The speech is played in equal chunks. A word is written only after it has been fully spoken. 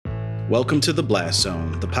Welcome to The Blast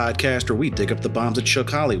Zone, the podcast where we dig up the bombs that shook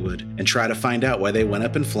Hollywood and try to find out why they went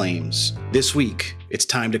up in flames. This week, it's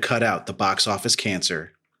time to cut out the box office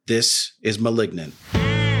cancer. This is Malignant.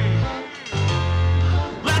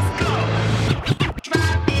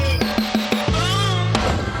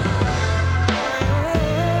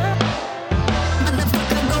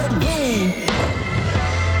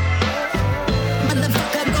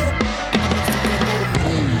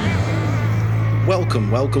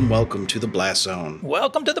 Welcome to The Blast Zone.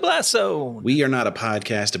 Welcome to The Blast Zone. We are not a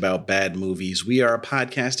podcast about bad movies. We are a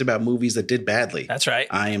podcast about movies that did badly. That's right.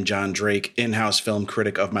 I am John Drake, in-house film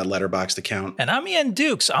critic of my Letterboxd account. And I'm Ian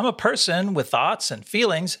Dukes. I'm a person with thoughts and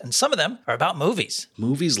feelings, and some of them are about movies.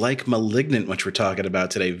 Movies like Malignant, which we're talking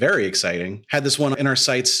about today. Very exciting. Had this one in our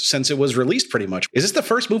sights since it was released pretty much. Is this the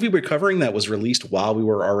first movie we're covering that was released while we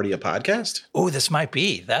were already a podcast? Oh, this might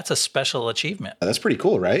be. That's a special achievement. That's pretty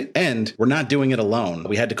cool, right? And we're not doing it alone.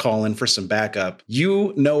 We had to call in for some backup.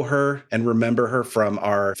 You know her and remember her from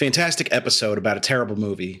our fantastic episode about a terrible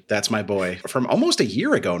movie. That's my boy. From almost a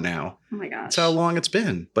year ago now. Oh my gosh. That's how long it's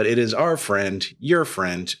been. But it is our friend, your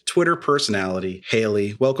friend, Twitter personality,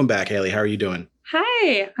 Hayley. Welcome back, Hayley. How are you doing?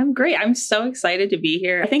 Hi, I'm great. I'm so excited to be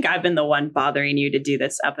here. I think I've been the one bothering you to do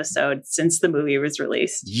this episode since the movie was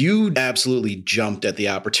released. You absolutely jumped at the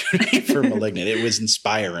opportunity for Malignant. It was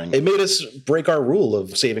inspiring. It made us break our rule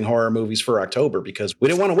of saving horror movies for October because we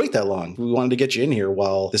didn't want to wait that long. We wanted to get you in here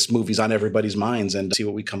while this movie's on everybody's minds and see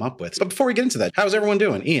what we come up with. But before we get into that, how's everyone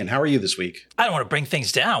doing? Ian, how are you this week? I don't want to bring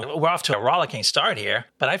things down. We're off to a rollicking start here,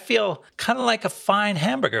 but I feel kind of like a fine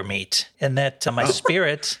hamburger meat in that my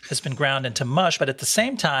spirit has been ground into mush, but at the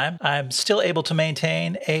same time, I'm still able to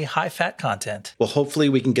maintain a high fat content. Well, hopefully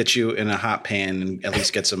we can get you in a hot pan and at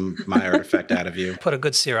least get some Maillard effect out of you. Put a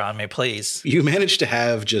good sear on me, please. You managed to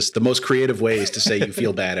have just the most creative ways to say you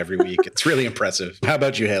feel bad every week. It's really impressive. How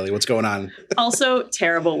about you, Hayley? What's going on? Also,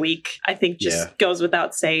 terrible week. I think just goes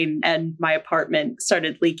without saying. And my apartment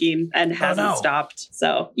started leaking and hasn't stopped.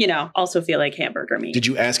 So, also feel like hamburger meat. Did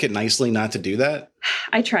you ask it nicely not to do that?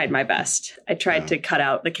 I tried my best. I tried to cut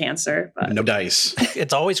out the cancer, but no dice.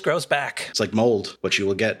 It always grows back. It's like mold, what you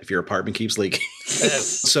will get if your apartment keeps leaking.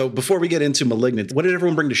 So before we get into Malignant, what did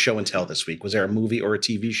everyone bring to show and tell this week? Was there a movie or a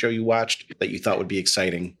TV show you watched that you thought would be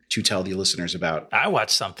exciting to tell the listeners about? I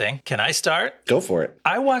watched something. Can I start? Go for it.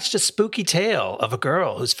 I watched a spooky tale of a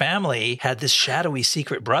girl whose family had this shadowy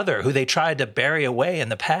secret brother who they tried to bury away in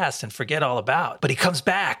the past and forget all about. But he comes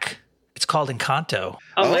back. It's called Encanto.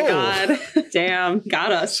 Oh my God. Damn.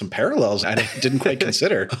 Got us. Some parallels I didn't quite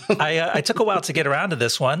consider. I took a while to get around to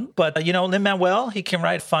this one, but Lin-Manuel, he can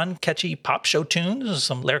write fun, catchy pop show tunes,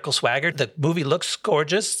 some lyrical swagger. The movie looks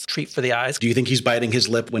gorgeous, treat for the eyes. Do you think he's biting his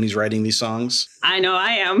lip when he's writing these songs? I know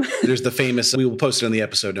I am. There's the famous, we will post it in the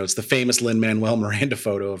episode notes, the famous Lin-Manuel Miranda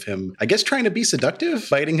photo of him, I guess trying to be seductive,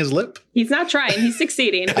 biting his lip. He's not trying, he's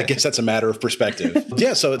succeeding. I guess that's a matter of perspective.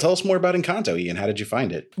 Yeah, so tell us more about Encanto, Ian. How did you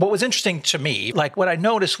find it? What was interesting to me, like what I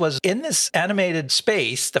noticed was in this animated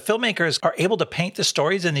space, the filmmakers are able to paint the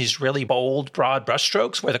stories in these really bold, broad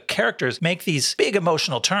brushstrokes where the characters make these big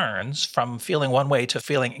emotional turns from feeling one way to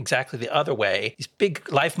feeling exactly the other way, these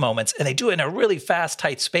big life moments, and they do it in a really fast,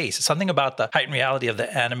 tight space. It's something about the heightened reality of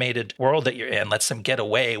the animated world that you're in lets them get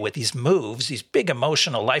away with these moves, these big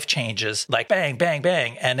emotional life changes, like bang, bang,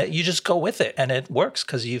 bang, and you just go with it, and it works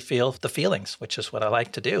because you feel the feelings, which is what I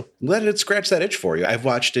like to do. Let it scratch that itch for you. I've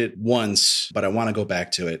watched it once, but I want to go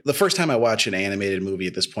back to it. The first time I watch an animated movie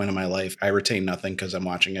at this point in my life, I retain nothing because I'm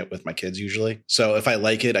watching it with my kids usually. So if I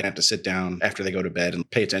like it, I have to sit down after they go to bed and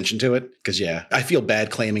pay attention to it. Because I feel bad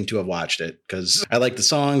claiming to have watched it because I like the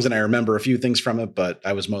songs and I remember a few things from it, but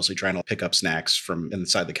I was mostly trying to pick up snacks from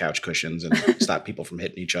inside the couch cushions and stop people from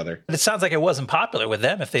hitting each other. It sounds like it wasn't popular with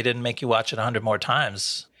them if they didn't make you watch it 100 more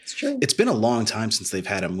times. It's true. It's been a long time since they've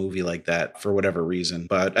had a movie like that for whatever reason.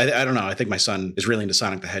 But I don't know. I think my son is really into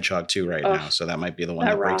Sonic the Hedgehog 2 right now. So that might be the one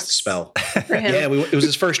that breaks the spell. For him. Yeah, it was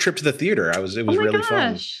his first trip to the theater. It was really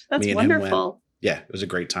fun. That's Me and wonderful. Yeah, it was a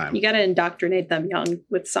great time. You got to indoctrinate them young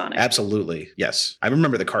with Sonic. Absolutely. Yes. I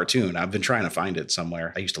remember the cartoon. I've been trying to find it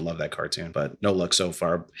somewhere. I used to love that cartoon, but no luck so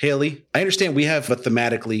far. Hayley, I understand we have a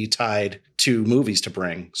thematically tied two movies to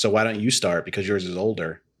bring. So why don't you start because yours is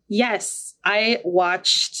older? Yes. I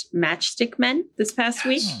watched Matchstick Men this past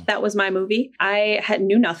week. That was my movie. I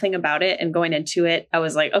knew nothing about it. And going into it, I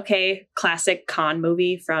was like, okay, classic con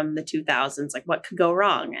movie from the 2000s. Like what could go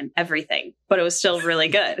wrong and everything. But it was still really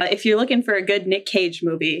good. If you're looking for a good Nick Cage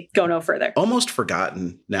movie, go no further. Almost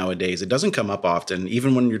forgotten nowadays. It doesn't come up often,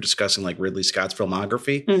 even when you're discussing like Ridley Scott's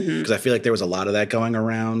filmography. Because I feel like there was a lot of that going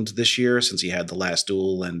around this year since he had The Last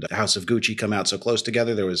Duel and House of Gucci come out so close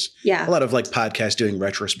together. There was a lot of like podcasts doing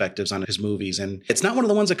retrospectives perspectives on his movies. And it's not one of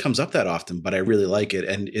the ones that comes up that often, but I really like it.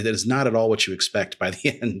 And it is not at all what you expect by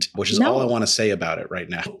the end, which is all I want to say about it right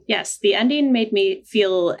now. Yes, the ending made me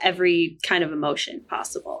feel every kind of emotion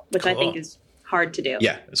possible, which I think is hard to do.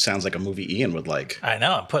 Yeah, it sounds like a movie Ian would like. I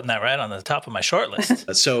know. I'm putting that right on the top of my short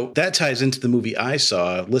list. So that ties into the movie I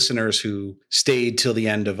saw. Listeners who stayed till the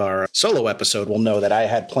end of our solo episode will know that I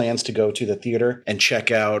had plans to go to the theater and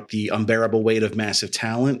check out The Unbearable Weight of Massive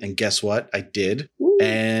Talent. And guess what? I did. Ooh.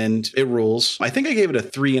 And it rules. I think I gave it a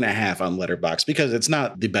 3.5 on Letterboxd because it's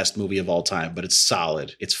not the best movie of all time, but it's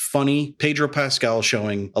solid. It's funny. Pedro Pascal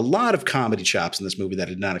showing a lot of comedy chops in this movie that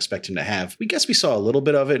I did not expect him to have. We guess we saw a little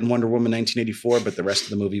bit of it in Wonder Woman 1984. But the rest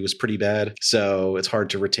of the movie was pretty bad. So it's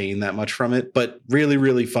hard to retain that much from it. But really,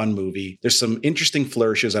 really fun movie. There's some interesting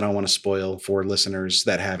flourishes I don't want to spoil for listeners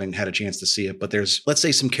that haven't had a chance to see it. But there's, let's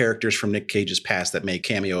say, some characters from Nick Cage's past that make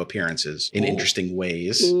cameo appearances in interesting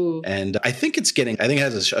ways. Ooh. And I think it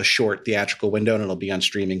has a short theatrical window and it'll be on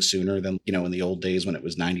streaming sooner than, in the old days when it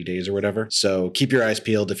was 90 days or whatever. So keep your eyes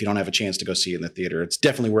peeled if you don't have a chance to go see it in the theater. It's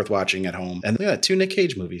definitely worth watching at home. And yeah, 2 Nick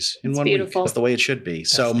Cage movies in one week. That's the way it should be.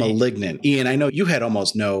 So Malignant. Ian, I know you had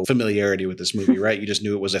almost no familiarity with this movie, right? You just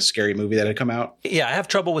knew it was a scary movie that had come out. Yeah, I have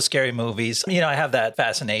trouble with scary movies. I have that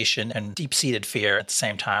fascination and deep-seated fear at the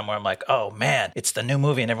same time where I'm like, oh man, it's the new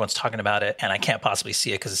movie and everyone's talking about it and I can't possibly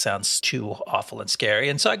see it because it sounds too awful and scary.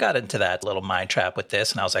 And so I got into that little mind trap with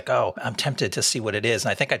this and I was like, oh, I'm tempted to see what it is.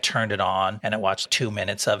 And I think I turned it on and I watched 2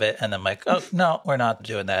 minutes of it and I'm like, oh, no, we're not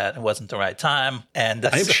doing that. It wasn't the right time. And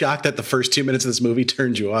I'm shocked that the first 2 minutes of this movie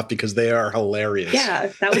turned you off because they are hilarious.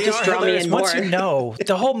 Yeah, that would just draw me in more. Once you know,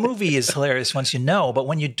 the whole movie is hilarious once you know, but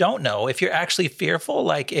when you don't know, if you're actually fearful,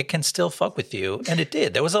 like it can still fuck with you. And it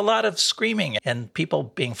did. There was a lot of screaming and people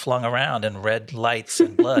being flung around and red lights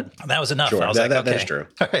and blood. And that was enough. Sure, I was okay, that's true.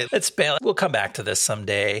 All right, let's bail. We'll come back to this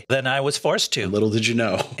someday. Then I was forced to. Little did you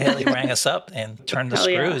know. Hayley rang us up and turned the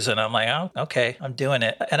screws. And I'm like, oh, okay, I'm doing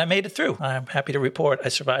it. And I made it through. I'm happy to report I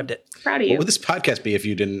survived it. Proud of you. What would this podcast be if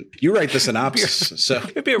you didn't? You write the synopsis. So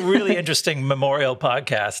it'd be a really interesting memorial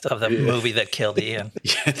podcast of the movie that killed Ian.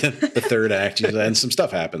 Yeah, the third act, and some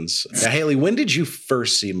stuff happens. Now, Hayley, when did you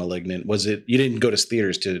first see Malignant? Was it, you didn't go to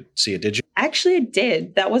theaters to see it, did you? Actually, I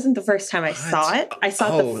did. That wasn't the first time I saw it. I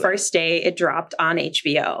saw it the first day it dropped on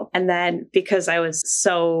HBO. And then because I was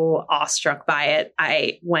so awestruck by it,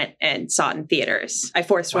 I went and saw it in theaters. I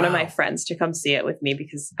forced one of my friends to come see it with me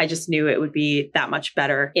because I just knew it would be that much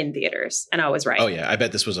better in theaters. And I was right. Oh, yeah. I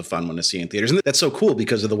bet this was a fun one to see in theaters. And that's so cool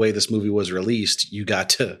because of the way this movie was released. You got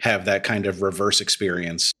to have that kind of reverse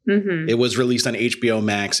experience. Mm-hmm. It was released on HBO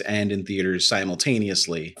Max and in theaters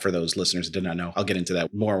simultaneously. For those listeners who did not know, I'll get into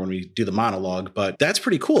that more when we do the monologue, but that's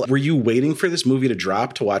pretty cool. Were you waiting for this movie to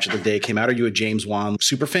drop to watch it the day it came out? Are you a James Wan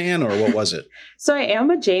super fan or what was it? So I am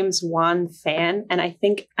a James Wan fan, and I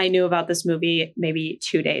think I knew about this movie maybe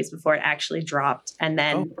 2 days before it actually dropped. And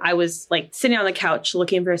then I was like sitting on the couch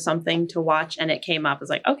looking for something to watch and it came up. I was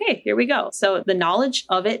like, okay, here we go. So the knowledge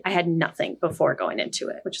of it, I had nothing before going into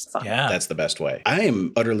it, which is fun. Yeah, that's the best way. I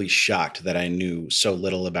am utterly shocked that I knew so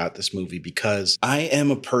little about this movie because I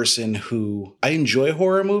am a person who I enjoy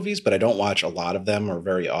horror movies, but I don't watch a lot of them or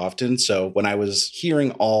very often. So when I was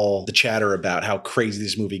hearing all the chatter about how crazy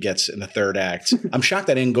this movie gets in the third act, I'm shocked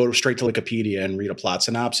I didn't go straight to Wikipedia and read a plot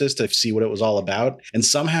synopsis to see what it was all about. And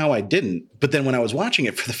somehow I didn't. But then when I was watching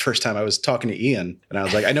it for the first time, I was talking to Ian and I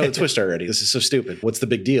was like, I know the twist already. This is so stupid. What's the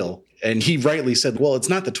big deal? And he rightly said, well, it's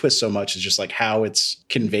not the twist so much as just like how it's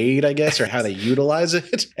conveyed, I guess, or how they utilize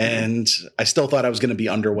it. And I still thought I was going to be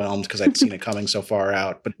underwhelmed because I'd seen it coming so far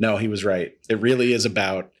out. But no, he was right. It really is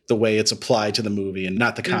about the way it's applied to the movie and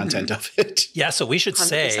not the content of it. Yeah, so we should 100%.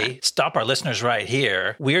 say, stop our listeners right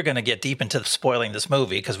here. We're going to get deep into spoiling this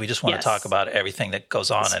movie because we just want to talk about everything that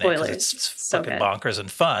goes on in it because it's fucking bonkers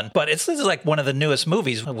and fun. But this is like one of the newest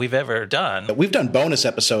movies we've ever done. We've done bonus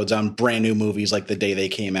episodes on brand new movies like the day they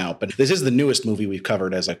came out, but this is the newest movie we've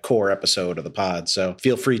covered as a core episode of the pod. So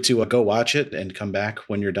feel free to go watch it and come back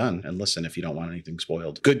when you're done and listen if you don't want anything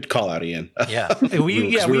spoiled. Good call out, Ian. Yeah, we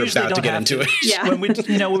usually about don't to get have into to, it. Yeah,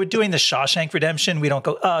 when we're doing the Shawshank Redemption, we don't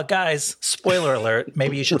go, guys, spoiler alert,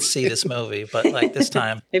 maybe you should see this movie. But like this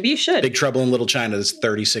time, maybe you should. Big Trouble in Little China, this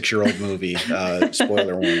 36-year-old movie.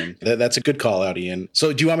 Spoiler warning. That's a good call out, Ian.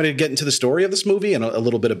 So do you want me to get into the story of this movie and a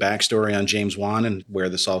little bit of backstory on James Wan and where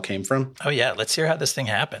this all came from? Oh yeah, let's hear how this thing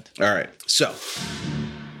happened. All right. So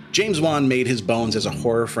James Wan made his bones as a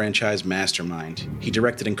horror franchise mastermind. He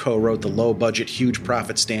directed and co-wrote the low-budget,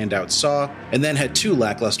 huge-profit standout Saw, and then had 2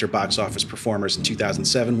 lackluster box office performers in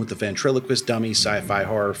 2007 with the ventriloquist dummy sci-fi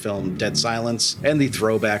horror film Dead Silence and the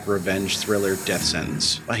throwback revenge thriller Death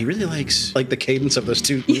Sentence. Wow, he really likes, the cadence of those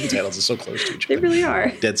 2 movie titles is so close to each other. They really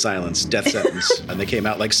are. Dead Silence, Death Sentence, and they came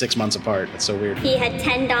out 6 months apart. That's so weird. He had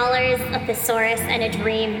 $10, a thesaurus, and a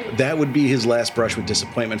dream. That would be his last brush with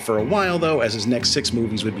disappointment for a while, though, as his next 6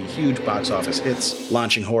 movies would be huge box office hits,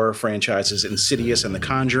 launching horror franchises Insidious and The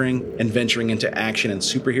Conjuring, and venturing into action and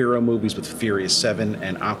superhero movies with Furious 7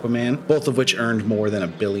 and Aquaman, both of which earned more than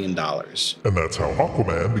 $1 billion. And that's how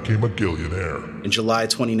Aquaman became a gillionaire. In July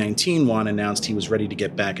 2019, Wan announced he was ready to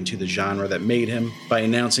get back into the genre that made him by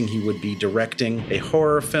announcing he would be directing a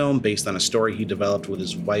horror film based on a story he developed with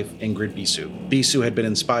his wife, Ingrid Bisu. Bisu had been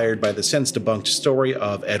inspired by the since-debunked story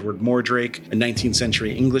of Edward Mordrake, a 19th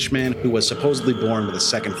century Englishman who was supposedly born with a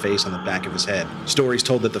second face on the back of his head. Stories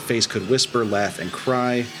told that the face could whisper, laugh, and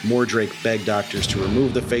cry. Mordrake begged doctors to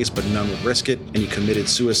remove the face, but none would risk it, and he committed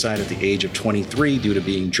suicide at the age of 23 due to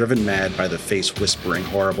being driven mad by the face whispering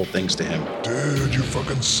horrible things to him. Dude, you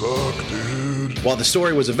fucking suck, dude. While the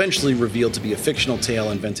story was eventually revealed to be a fictional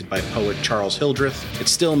tale invented by poet Charles Hildreth, it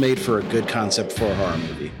still made for a good concept for a horror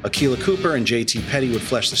movie. Akilah Cooper and J.T. Petty would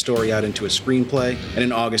flesh the story out into a screenplay, and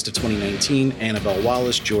in August of 2019, Annabelle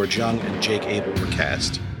Wallis, George Young, and Jake Abel were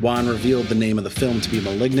cast. Wan revealed the name of the film to be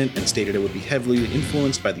Malignant and stated it would be heavily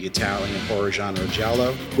influenced by the Italian horror genre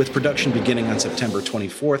giallo, with production beginning on September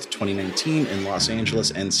 24th, 2019 in Los Angeles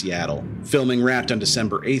and Seattle. Filming wrapped on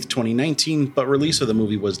December 8th, 2019, but release of the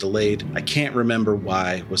movie was delayed. I can't remember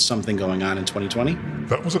why. Was something going on in 2020?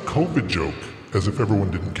 That was a COVID joke. As if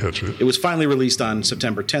everyone didn't catch it. It was finally released on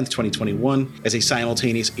September 10th, 2021, as a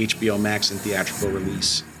simultaneous HBO Max and theatrical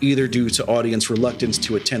release, either due to audience reluctance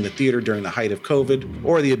to attend the theater during the height of COVID,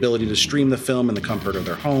 or the ability to stream the film in the comfort of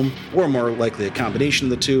their home, or more likely a combination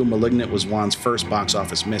of the two. Malignant was Wan's first box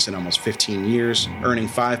office miss in almost 15 years, earning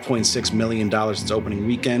 $5.6 million its opening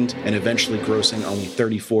weekend, and eventually grossing only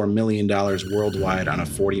 $34 million worldwide on a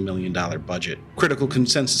 $40 million budget. Critical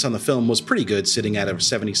consensus on the film was pretty good, sitting at a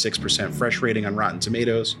 76% fresh rating on Rotten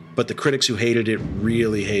Tomatoes, but the critics who hated it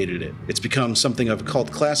really hated it. It's become something of a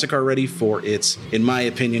cult classic already for its, in my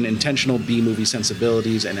opinion, intentional B-movie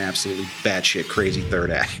sensibilities and absolutely batshit crazy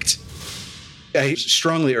third act. I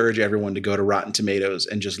strongly urge everyone to go to Rotten Tomatoes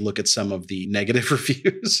and just look at some of the negative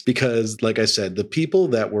reviews because, like I said, the people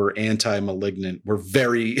that were anti-Malignant were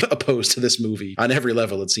very opposed to this movie on every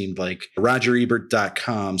level, it seemed like.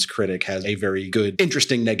 RogerEbert.com's critic has a very good,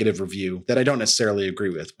 interesting negative review that I don't necessarily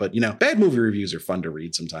agree with, but, bad movie reviews are fun to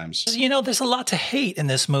read sometimes. There's a lot to hate in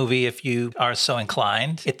this movie if you are so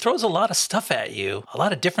inclined. It throws a lot of stuff at you, a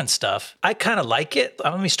lot of different stuff. I kind of like it.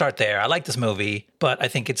 Let me start there. I like this movie, but I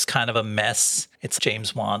think it's kind of a mess. It's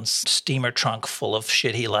James Wan's steamer trunk full of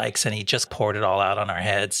shit he likes, and he just poured it all out on our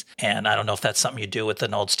heads. And I don't know if that's something you do with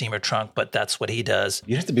an old steamer trunk, but that's what he does.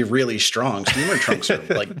 You have to be really strong. Steamer trunks are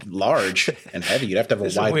large and heavy. You'd have to have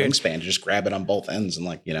a wide wingspan to just grab it on both ends and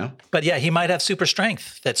But yeah, he might have super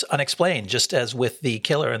strength that's unexplained, just as with the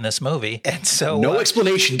killer in this movie. And so no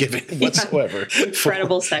explanation given whatsoever.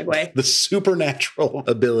 Incredible segue. The supernatural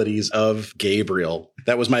abilities of Gabriel.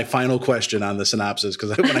 That was my final question on the synopsis,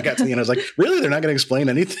 because when I got to the end, I was like, really? They're not going to explain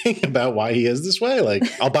anything about why he is this way?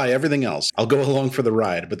 I'll buy everything else. I'll go along for the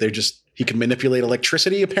ride, but he can manipulate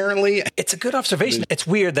electricity, apparently. It's a good observation. It's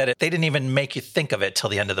weird that they didn't even make you think of it till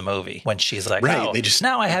the end of the movie when she's like, right,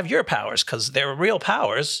 now I have your powers, because they're real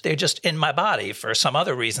powers. They're just in my body for some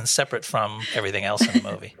other reason separate from everything else in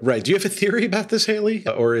the movie. Right. Do you have a theory about this, Hayley?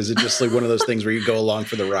 Or is it just one of those things where you go along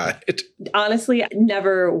for the ride? Honestly,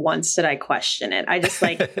 never once did I question it. I just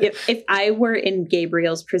if I were in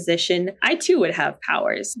Gabriel's position, I too would have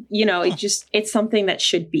powers. It's something that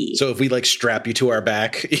should be. So if we strap you to our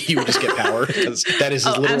back, you would just get power, because that is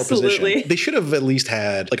his literal absolutely. position. They should have at least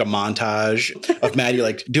had a montage of Maddie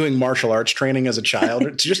doing martial arts training as a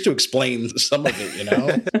child just to explain some of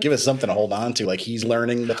it, give us something to hold on to, he's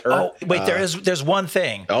learning with her. Oh, wait, there's one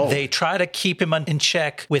thing. They try to keep him in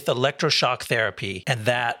check with electroshock therapy, and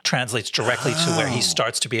that translates directly to where he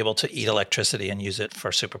starts to be able to eat electricity and use it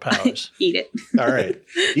for superpowers. Eat it. All right.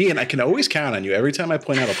 Ian, I can always count on you. Every time I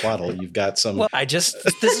point out a plot hole, you've got some... Well, this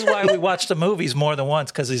is why we watch the movies more than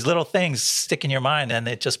once, because these little things stick in your mind, and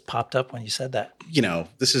it just popped up when you said that.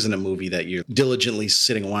 This isn't a movie that you're diligently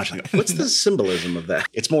sitting and watching. What's the symbolism of that?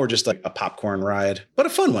 It's more just a popcorn ride, but a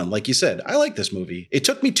fun one. Like you said, I like this movie. It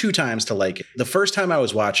took me 2 times to like it. The first time I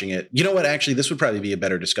was watching it, you know what? Actually, this would probably be a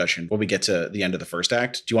better discussion when we get to the end of the first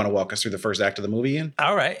act. Do you want to walk us through the first act of the movie, Ian?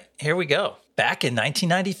 All right, here we go. Back in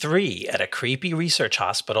 1993, at a creepy research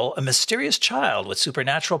hospital, a mysterious child with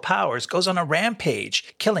supernatural powers goes on a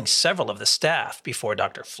rampage, killing several of the staff before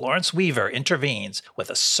Dr. Florence Weaver intervenes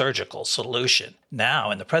with a surgical solution.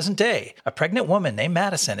 Now, in the present day, a pregnant woman named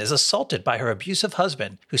Madison is assaulted by her abusive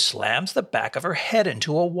husband, who slams the back of her head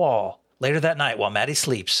into a wall. Later that night, while Maddie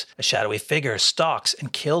sleeps, a shadowy figure stalks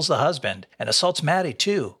and kills the husband and assaults Maddie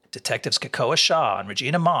too. Detectives Kakoa Shaw and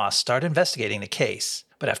Regina Moss start investigating the case.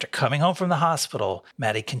 But after coming home from the hospital,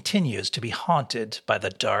 Maddie continues to be haunted by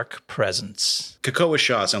the dark presence. Kakoa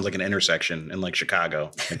Shaw sounds like an intersection in like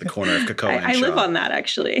Chicago, at the corner of Kakoa and I Shaw. live on that,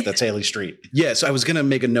 actually. That's Hayley Street. Yeah, so I was going to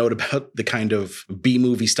make a note about the kind of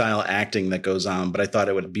B-movie style acting that goes on, but I thought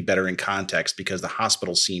it would be better in context because the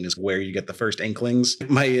hospital scene is where you get the first inklings.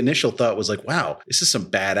 My initial thought was like, wow, this is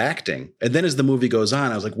some bad acting. And then as the movie goes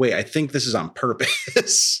on, I was like, wait, I think this is on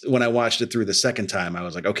purpose. When I watched it through the second time, I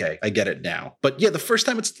was like, okay, I get it now. But yeah, the first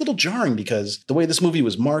time it's a little jarring because the way this movie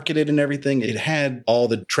was marketed and everything, it had all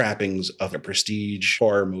the trappings of a prestige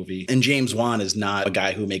horror movie. And James Wan is not a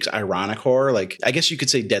guy who makes ironic horror. Like, I guess you could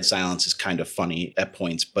say Dead Silence is kind of funny at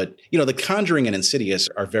points, but you know, The Conjuring and Insidious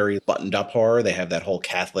are very buttoned up horror. They have that whole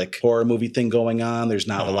Catholic horror movie thing going on. There's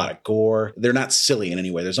not a lot of gore. They're not silly in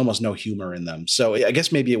any way. There's almost no humor in them. So I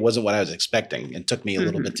guess maybe it wasn't what I was expecting. It took me a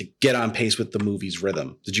little bit to get on pace with the movie's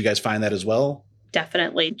rhythm. Did you guys find that as well?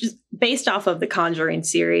 Definitely. Just based off of the Conjuring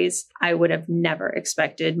series, I would have never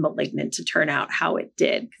expected Malignant to turn out how it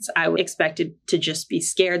did, because I expected to just be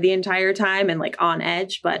scared the entire time and like on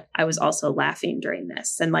edge, but I was also laughing during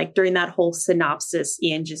this. And like during that whole synopsis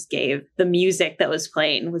Ian just gave, the music that was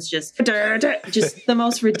playing was just the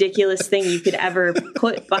most ridiculous thing you could ever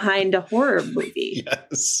put behind a horror movie.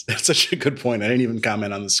 Yes, that's such a good point. I didn't even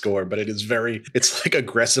comment on the score, but it's like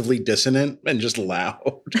aggressively dissonant and just loud.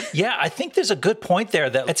 Yeah, I think there's a good point there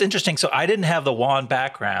that it's interesting. So I didn't have the Wan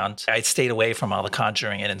background. I stayed away from all the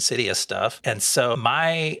Conjuring and Insidious stuff. And so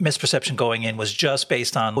my misperception going in was just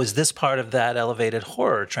based on, was this part of that elevated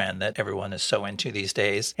horror trend that everyone is so into these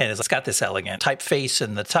days? And it's got this elegant typeface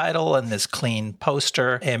in the title and this clean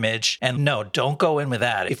poster image. And no, don't go in with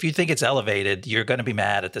that. If you think it's elevated, you're going to be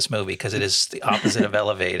mad at this movie because it is the opposite of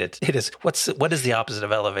elevated. It is, what is the opposite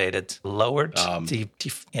of elevated? Lowered?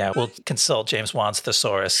 Yeah, we'll consult James Wan's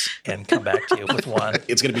thesaurus and come back to you with one.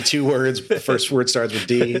 It's going to be two words. The first word starts with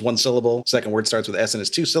D, one syllable. Second word starts with S and it's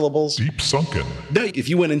two syllables. Deep sunken. No, if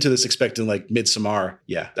you went into this expecting like Midsommar,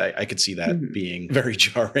 yeah, I could see that being very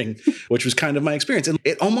jarring, which was kind of my experience. And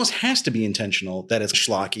it almost has to be intentional that it's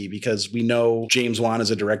schlocky because we know James Wan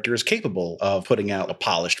as a director is capable of putting out a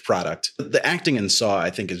polished product. The acting in Saw, I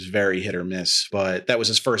think, is very hit or miss, but that was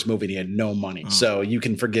his first movie and he had no money. So you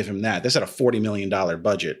can forgive him that. This had a $40 million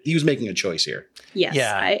budget. He was making a choice here. Yes,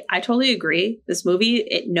 yeah. I totally agree. This movie,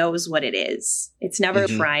 it knows what it is. It's never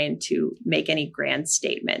trying to make any grand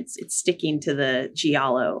statements. It's sticking to the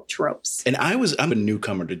Giallo tropes. And I'm a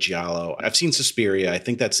newcomer to Giallo. I've seen Suspiria. I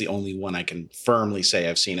think that's the only one I can firmly say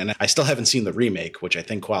I've seen. And I still haven't seen the remake, which I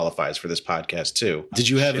think qualifies for this podcast too. Did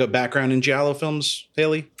you have a background in Giallo films,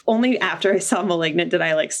 Hayley? Only after I saw Malignant did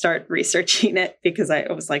I like start researching it because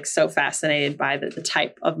I was like so fascinated by the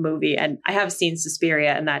type of movie. And I have seen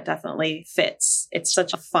Suspiria and that definitely fits. It's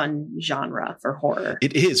such a fun genre for horror.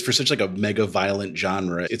 It is for such like a mega violent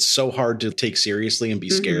genre. It's so hard to take seriously and be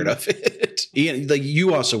scared of it. Ian, like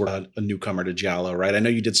you also were a newcomer to Giallo, right? I know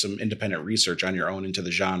you did some independent research on your own into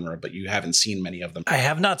the genre, but you haven't seen many of them. I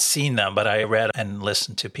have not seen them, but I read and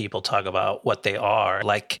listened to people talk about what they are,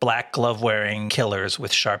 like black glove wearing killers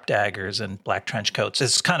with sharp daggers and black trench coats.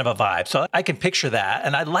 It's kind of a vibe. So I can picture that.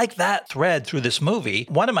 And I like that thread through this movie.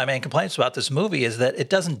 One of my main complaints about this movie is that it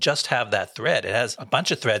doesn't just have that thread. It has a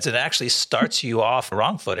bunch of threads. It actually starts you off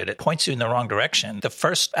wrong-footed. It points you in the wrong direction. The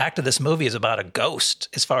first act of this movie is about a ghost,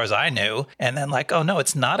 as far as I knew. And then like, oh no,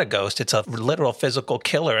 it's not a ghost. It's a literal physical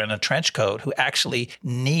killer in a trench coat who actually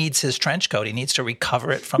needs his trench coat. He needs to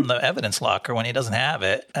recover it from the evidence locker when he doesn't have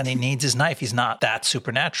it. And he needs his knife. He's not that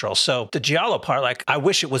supernatural. So the Giallo part, like, I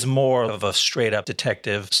wish it was more of a straight up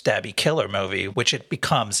detective stabby killer movie, which it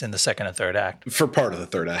becomes in the second and third act. For part of the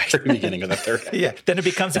third act, the beginning of the third act. Yeah. Then it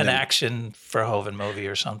becomes an action Verhoeven movie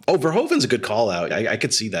or something. Oh, Verhoeven's a good call out. I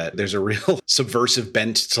could see that. There's a real subversive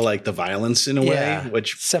bent to like the violence in a way,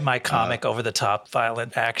 which semi-comic, over the top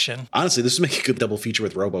violent action. Honestly, this would make a good double feature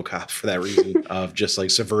with RoboCop for that reason of just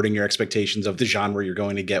like subverting your expectations of the genre you're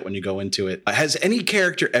going to get when you go into it. Has any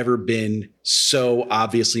character ever been so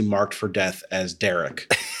obviously marked for death as Derek?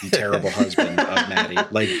 the terrible husband of Maddie.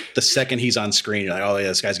 Like the second he's on screen, you're like, oh yeah,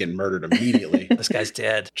 this guy's getting murdered immediately. This guy's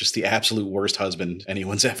dead. Just the absolute worst husband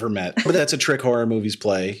anyone's ever met. But that's a trick horror movies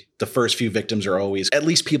play. The first few victims are always at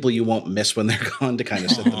least people you won't miss when they're gone to kind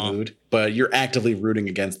of set the mood. But you're actively rooting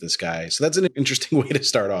against this guy. So that's an interesting way to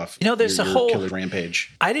start off. You know, there's a whole killer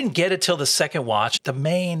rampage. I didn't get it till the second watch. The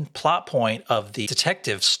main plot point of the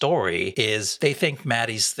detective story is they think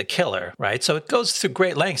Maddie's the killer, right? So it goes through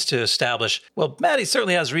great lengths to establish, well, Maddie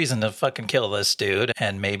certainly has reason to fucking kill this dude,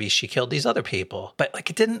 and maybe she killed these other people. But like,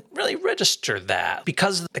 it didn't really register that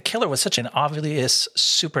because the killer was such an obvious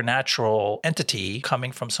supernatural entity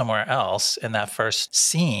coming from somewhere else in that first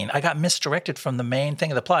scene. I got misdirected from the main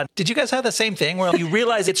thing of the plot. Did you guys have the same thing where you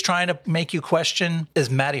realize it's trying to make you question, is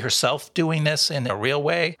Maddie herself doing this in a real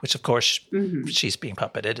way? Which of course she's being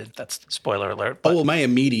puppeted. And that's spoiler alert. But well, my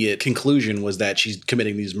immediate conclusion was that she's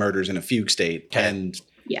committing these murders in a fugue state and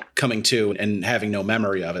coming to and having no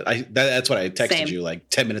memory of it. That's what I texted you like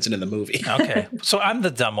 10 minutes into the movie. Okay. So I'm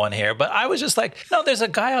the dumb one here, but I was just like, no, there's a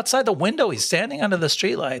guy outside the window. He's standing under the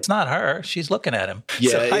streetlight. It's not her. She's looking at him.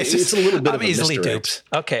 Yeah, so it's a little bit of a easily misdirect. duped.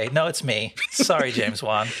 Okay. No, it's me. Sorry, James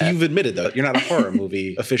Wan. You've admitted, though, you're not a horror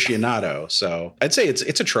movie aficionado. So I'd say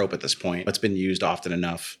it's a trope at this point. It's been used often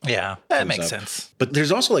enough. Yeah, that makes sense. But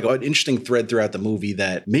there's also like an interesting thread throughout the movie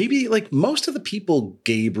that maybe like most of the people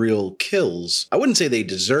Gabriel kills, I wouldn't say they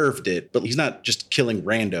deserved it, but he's not just killing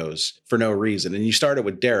randos for no reason. And you started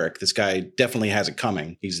with Derek. This guy definitely has it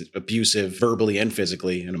coming. He's abusive verbally and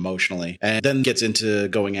physically and emotionally, and then gets into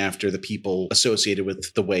going after the people associated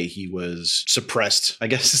with the way he was suppressed, I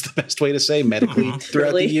guess is the best way to say, medically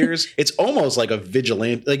throughout the years. It's almost like a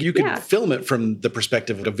vigilante. Like you could film it from the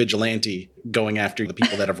perspective of a vigilante going after the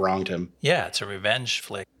people that have wronged him. Yeah, it's a revenge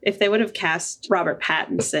flick. If they would have cast Robert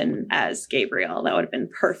Pattinson as Gabriel, that would have been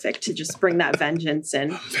perfect to just bring that vengeance in.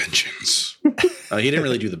 Vengeance. He didn't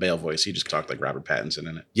really do the Bale voice. He just talked like Robert Pattinson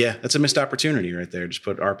in it. Yeah, that's a missed opportunity right there. Just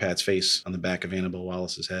put R-Pat's face on the back of Annabelle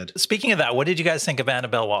Wallis's head. Speaking of that, what did you guys think of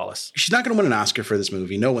Annabelle Wallis? She's not going to win an Oscar for this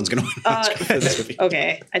movie. No one's going to win an Oscar for this movie.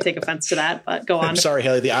 Okay, I take offense to that, but go on. I'm sorry,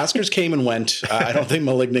 Hayley. The Oscars came and went. I don't think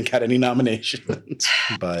Malignant had any nominations.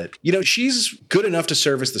 But, you know, she's good enough to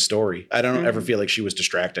service the story. I don't ever feel like she was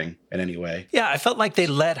distracting in any way. Yeah, I felt like they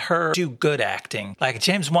let her do good acting. Like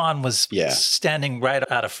James Wan was standing right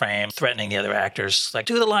out of frame, threatening the other actors. Like,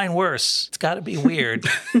 do the line worse. It's got to be weird.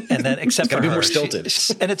 And then, except for her, be more stilted.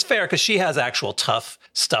 And it's fair because she has actual tough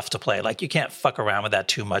stuff to play. Like, you can't fuck around with that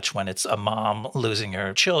too much when it's a mom losing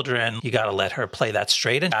her children. You got to let her play that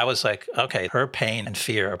straight. And I was like, okay, her pain and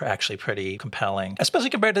fear are actually pretty compelling, especially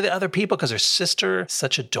compared to the other people because her sister is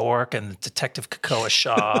such a dork and Detective Kakoa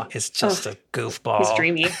Shaw is just a goofball. He's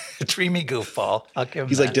dreamy. Dreamy goofball. I'll give him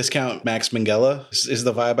He's like discount Max Minghella is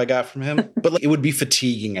the vibe I got from him. But like, it would be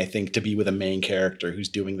fatiguing, I think, to be with a main character who's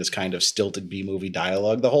doing this kind of stilted B-movie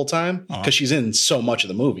dialogue the whole time because she's in so much of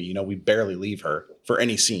the movie. You know, we barely leave her for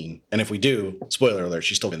any scene. And if we do, spoiler alert,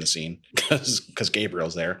 she's still in the scene because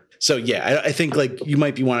Gabriel's there. So yeah, I think like you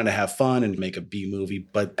might be wanting to have fun and make a B movie,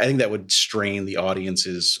 but I think that would strain the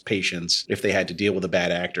audience's patience if they had to deal with a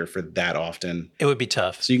bad actor for that often. It would be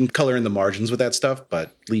tough. So you can color in the margins with that stuff,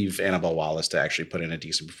 but leave Annabelle Wallis to actually put in a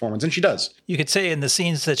decent performance. And she does. You could say in the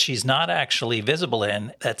scenes that she's not actually visible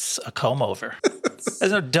in, that's a comb over.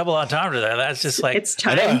 There's no double entendre there. That's just like... It's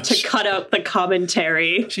time to cut out the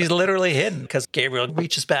commentary. She's literally hidden because Gabriel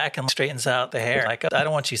reaches back and straightens out the hair. Like, I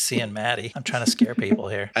don't want you seeing Maddie. I'm trying to scare people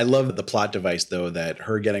here. I love the plot device, though, that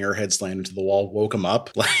her getting her head slammed into the wall woke him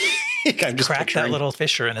up. Like, I'm just cracked that little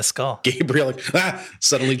fissure in his skull. Gabriel, like,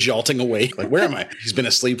 suddenly jolting awake. Like, where am I? He's been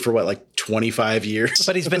asleep for, 25 years?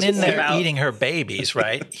 But he's been in there eating her babies,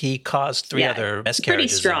 right? He caused three other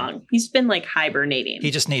miscarriages. Pretty strong. He's been, hibernating.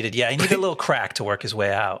 He just needed, he needed a little crack to work his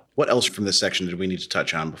way out. What else from this section did we need to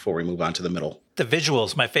touch on before we move on to the middle? The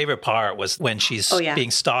visuals, my favorite part was when she's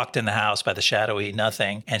being stalked in the house by the shadowy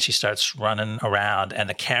nothing, and she starts running around, and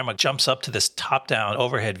the camera jumps up to this top-down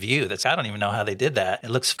overhead view. I don't even know how they did that. It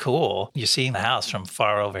looks cool. You're seeing the house from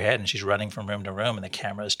far overhead, and she's running from room to room, and the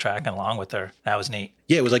camera is tracking along with her. That was neat.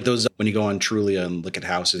 Yeah, it was like those, when you go on Trulia and look at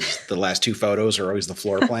houses, the last two photos are always the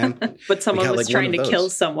floor plan. But someone was trying to kill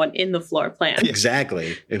someone in the floor plan.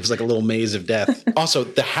 Exactly. It was like a little maze of death. Also,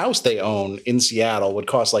 the house they own in Seattle would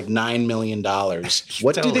cost like $9 million.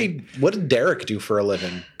 What did Derek do for a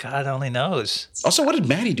living? God only knows. Also, what did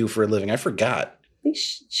Maddie do for a living? I forgot. I think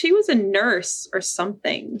she was a nurse or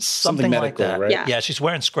something. Something medical, like that. Right? Yeah, she's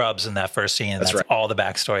wearing scrubs in that first scene. And that's right. All the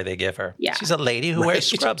backstory they give her. Yeah. She's a lady who wears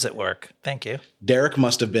scrubs at work. Thank you. Derek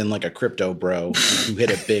must have been like a crypto bro who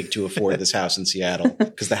hit it big to afford this house in Seattle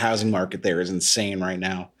because the housing market there is insane right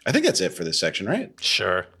now. I think that's it for this section, right?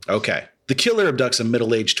 Sure. Okay. The killer abducts a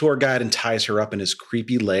middle-aged tour guide and ties her up in his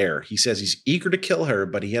creepy lair. He says he's eager to kill her,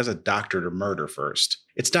 but he has a doctor to murder first.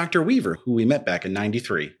 It's Dr. Weaver, who we met back in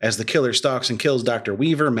 93. As the killer stalks and kills Dr.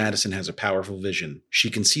 Weaver, Madison has a powerful vision. She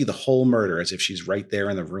can see the whole murder as if she's right there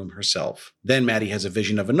in the room herself. Then Maddie has a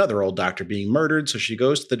vision of another old doctor being murdered, so she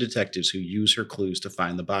goes to the detectives who use her clues to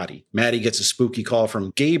find the body. Maddie gets a spooky call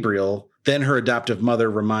from Gabriel. Then her adoptive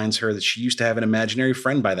mother reminds her that she used to have an imaginary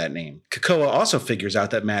friend by that name. Kakoa also figures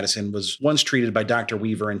out that Madison was once treated by Dr.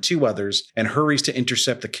 Weaver and 2 others and hurries to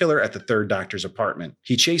intercept the killer at the 3rd doctor's apartment.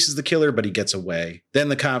 He chases the killer, but he gets away. Then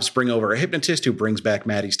the cops bring over a hypnotist who brings back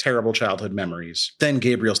Maddie's terrible childhood memories. Then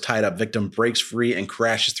Gabriel's tied up victim breaks free and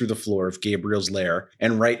crashes through the floor of Gabriel's lair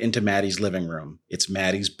and right into Maddie's living room. It's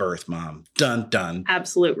Maddie's birth mom. Dun dun.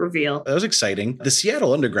 Absolute reveal. That was exciting. The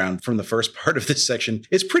Seattle Underground from the first part of this section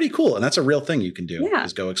is pretty cool, and that's a real thing you can do. Yeah.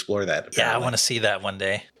 Is go explore that. Apparently. Yeah, I want to see that one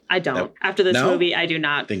day. I don't. After this movie, I do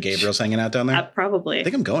not. Think Gabriel's hanging out down there? Probably. I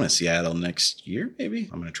think I'm going to Seattle next year, maybe.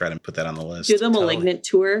 I'm going to try to put that on the list. Do the Malignant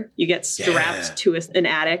tour. You get strapped to an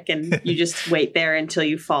attic and you just wait there until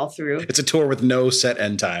you fall through. It's a tour with no set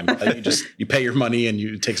end time. You pay your money and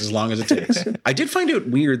it takes as long as it takes. I did find it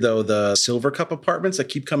weird, though, the Silver Cup apartments that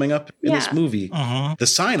keep coming up in this movie. Mm-hmm. The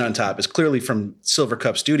sign on top is clearly from Silver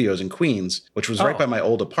Cup Studios in Queens, which was right by my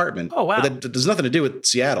old apartment. Oh, wow. But that has nothing to do with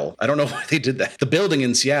Seattle. I don't know why they did that. The building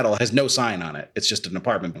in Seattle has no sign on it. It's just an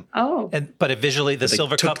apartment. Oh. But it visually, the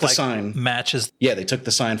Silver Cup sign matches. Yeah, they took the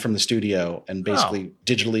sign from the studio and basically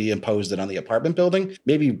digitally imposed it on the apartment building.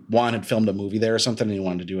 Maybe Juan had filmed a movie there or something and he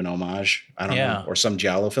wanted to do an homage. I don't know. Or some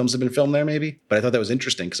Giallo films have been filmed there maybe. But I thought that was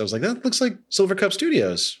interesting because I was like, that looks like Silver Cup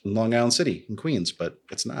Studios in Long Island City in Queens, but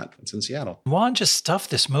it's not. It's in Seattle. Juan just stuffed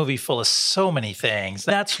this movie full of so many things.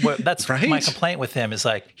 That's right? My complaint with him is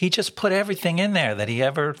like, he just put everything in there that he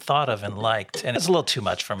ever thought of and liked. And it's a little too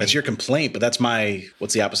much for me. That's your complaint, but that's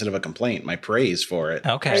what's the opposite of a complaint? My praise for it.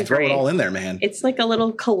 Okay. Just throw it all in there, man. It's like a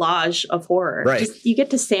little collage of horror. Right. You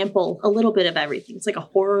get to sample a little bit of everything. It's like a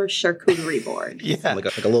horror charcuterie board. Yeah. Like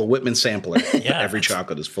a little Whitman sampler. Yeah. Every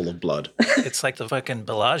chocolate is full of blood. It's like the fucking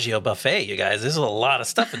Bellagio buffet, you guys. There's a lot of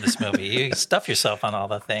stuff in this movie. You stuff yourself on all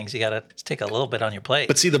the things. You got to take a little bit on your plate.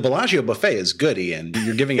 But see, the Bellagio buffet is good, Ian.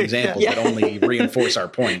 You're giving examples that only reinforce our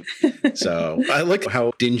point. So I like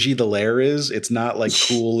how dingy the lair is. It's not like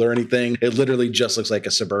cool or anything. It literally just looks like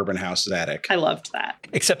a suburban house's attic. I loved that.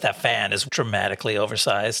 Except that fan is dramatically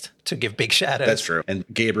oversized to give big shadows. That's true. And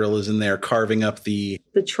Gabriel is in there carving up the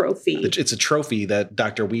trophy. It's a trophy that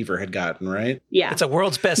Dr. Weaver had gotten, right? Yeah. It's a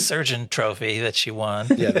world's best surgeon trophy that she won.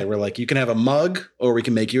 Yeah, they were like, you can have a mug or we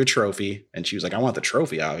can make you a trophy. And she was like, I want the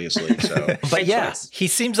trophy, obviously. So, but yeah, he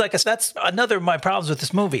seems like that's another of my problems with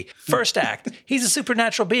this movie. First act, he's a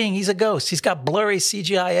supernatural being. He's a ghost. He's got blurry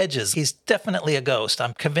CGI edges. He's definitely a ghost.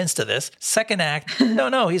 I'm convinced of this. Second act,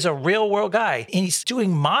 no, he's a real world guy. And he's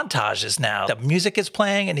doing montages now. The music is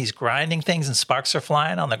playing and he's grinding things and sparks are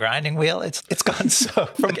flying on the grinding wheel. It's gone so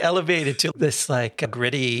from elevated to this like a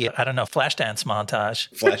gritty, I don't know, Flashdance montage.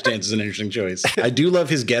 Flashdance is an interesting choice. I do love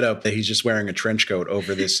his getup that he's just wearing a trench coat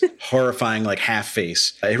over this horrifying like half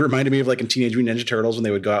face. It reminded me of like in Teenage Mutant Ninja Turtles when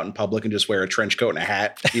they would go out in public and just wear a trench coat and a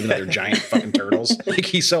hat, even though they're giant fucking turtles. Like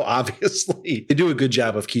he's so obviously, they do a good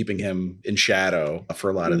job of keeping him in shadow for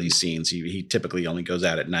a lot of these scenes. He typically only goes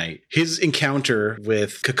out at night. His encounter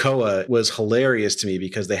with Kakoa was hilarious to me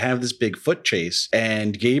because they have this big foot chase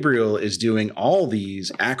and Gabriel is doing all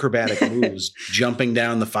these acrobatic moves, jumping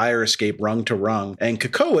down the fire escape rung to rung. And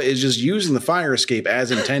Kakoa is just using the fire escape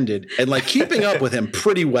as intended and like keeping up with him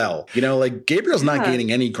pretty well. You know, like Gabriel's not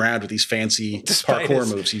gaining any ground with these fancy parkour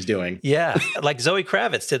moves he's doing. Yeah. Like Zoe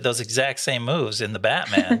Kravitz did those exact same moves in The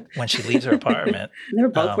Batman when she leaves her apartment. They're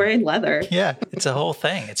both wearing leather. Yeah. It's a whole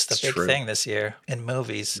thing. It's the big thing this year in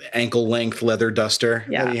movies. Ankle length leather duster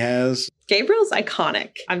that he has. Gabriel's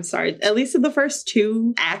iconic. I'm sorry. At least in the first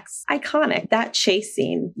 2 acts, iconic. That chase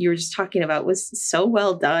scene you were just talking about was so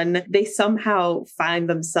well done. They somehow find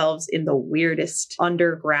themselves in the weirdest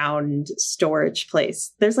underground storage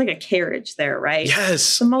place. There's like a carriage there, right?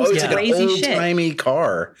 Yes. The most it's crazy like an shit. old-timey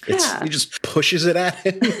car. He just pushes it at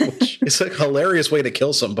him. It's like a hilarious way to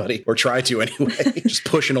kill somebody, or try to anyway. Just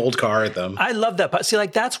push an old car at them. I love that. But see,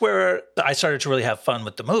 like that's where I started to really have fun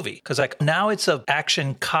with the movie. Because like now it's an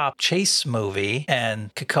action cop chase movie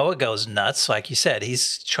and Kakoa goes nuts. Like you said,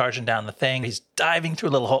 he's charging down the thing. He's diving through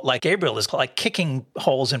little holes. Like Gabriel is like kicking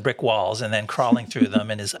holes in brick walls and then crawling through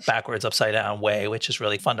them in his backwards, upside down way, which is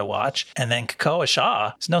really fun to watch. And then Kakoa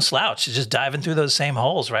Shaw is no slouch. He's just diving through those same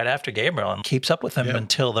holes right after Gabriel and keeps up with him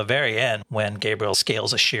until the very end when Gabriel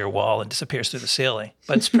scales a sheer wall and disappears through the ceiling.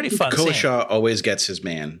 But it's pretty fun. Kakoa Shaw always gets his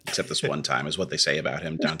man, except this one time is what they say about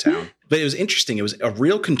him downtown. But it was interesting. It was a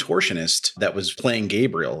real contortionist that was playing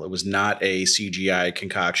Gabriel. It was not a CGI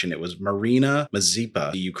concoction. It was Marina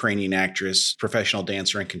Mazepa, the Ukrainian actress, professional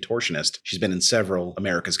dancer, and contortionist. She's been in several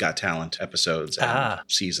America's Got Talent episodes and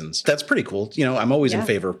seasons. That's pretty cool. You know, I'm always in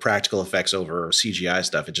favor of practical effects over CGI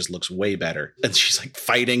stuff. It just looks way better. And she's like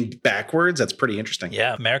fighting backwards. That's pretty interesting.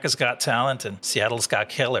 Yeah, America's Got Talent and Seattle's Got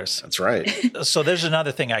Killers. That's right. So there's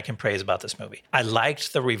another thing I can praise about this movie. I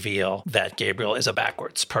liked the reveal that Gabriel is a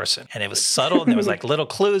backwards person. And it was subtle, and there was like little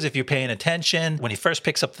clues if you're paying attention. When he first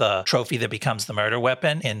picks up the trophy that becomes the murder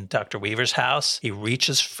weapon in Dr. Weaver's house, he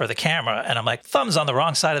reaches for the camera, and I'm like, thumb's on the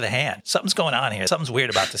wrong side of the hand. Something's going on here. Something's weird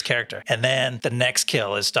about this character. And then the next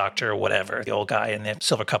kill is Dr. whatever, the old guy in the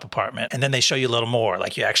Silver Cup apartment. And then they show you a little more.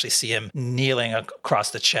 Like you actually see him kneeling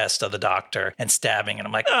across the chest of the doctor and stabbing. And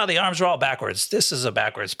I'm like, oh, the arms are all backwards. This is a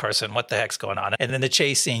backwards person. What the heck's going on? And then the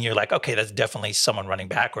chase scene, you're like, okay, that's definitely someone running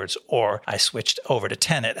backwards. Or I switched over to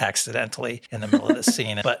Tenet accidentally in the middle of the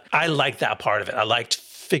scene. But I liked that part of it. I liked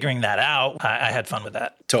figuring that out. I had fun with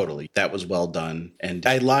that. Totally. That was well done. And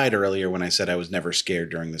I lied earlier when I said I was never scared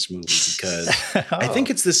during this movie because I think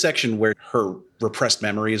it's this section where her repressed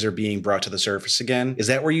memories are being brought to the surface again. Is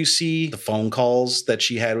that where you see the phone calls that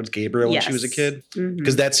she had with Gabriel when she was a kid?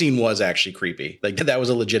 Because that scene was actually creepy. Like that was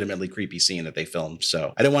a legitimately creepy scene that they filmed.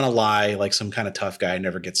 So I didn't want to lie like some kind of tough guy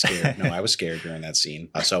never gets scared. No, I was scared during that scene.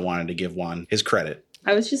 So I wanted to give Juan his credit.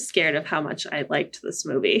 I was just scared of how much I liked this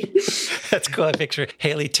movie. That's cool. I picture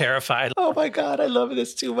Hayley terrified. Oh my God, I love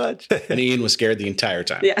this too much. And Ian was scared the entire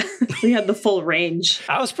time. Yeah, we had the full range.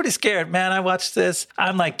 I was pretty scared, man. I watched this.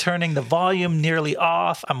 I'm like turning the volume nearly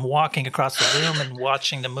off. I'm walking across the room and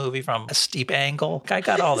watching the movie from a steep angle. I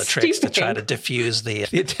got all the tricks to try to diffuse the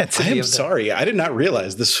intensity. I'm sorry. I did not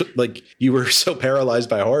realize this. Like you were so paralyzed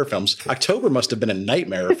by horror films. October must have been a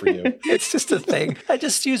nightmare for you. It's just a thing.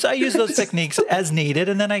 I use those techniques as needed.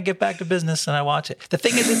 And then I get back to business and I watch it. The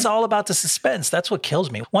thing is, it's all about the suspense. That's what kills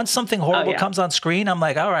me. Once something horrible comes on screen, I'm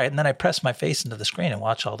like, all right. And then I press my face into the screen and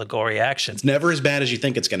watch all the gory action. It's never as bad as you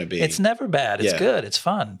think it's going to be. It's never bad. It's good. It's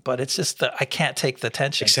fun. But it's just I can't take the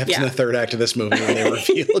tension. Except in the third act of this movie when they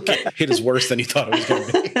reveal it is worse than you thought it was going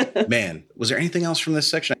to be. Man, was there anything else from this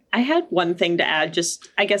section? I had one thing to add, just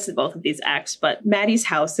I guess in both of these acts, but Maddie's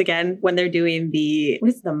house again, when they're doing the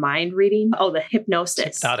mind reading? Oh, the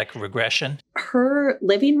hypnosis. Hypnotic regression. Her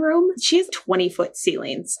living room, she has 20-foot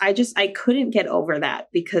ceilings. I couldn't get over that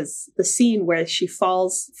because the scene where she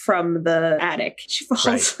falls from the attic, she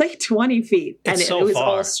falls like 20 feet and it was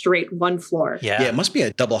all straight one floor. Yeah, it must be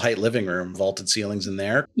a double height living room, vaulted ceilings in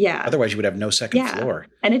there. Yeah. Otherwise you would have no second floor.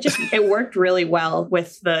 And it worked really well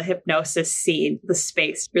with the hypnosis scene. The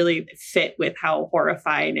space really fit with how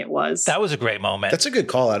horrifying it was. That was a great moment. That's a good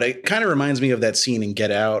call out. It kind of reminds me of that scene in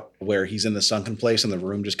Get Out where he's in the sunken place and the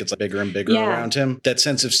room just gets bigger and bigger around him. That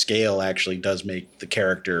sense of scale actually does make the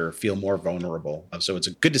character feel more vulnerable. So it's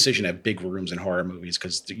a good decision to have big rooms in horror movies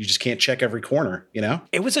because you just can't check every corner, you know?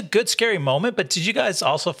 It was a good scary moment, but did you guys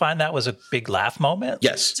also find that was a big laugh moment?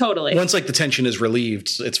 Yes. Totally. Once like the tension is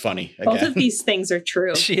relieved, it's funny. Again. Both of these things are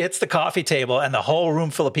true. She hits the coffee table and the whole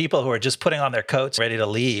room full of people who are just putting on their coats ready to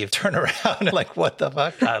leave turn around and like, what the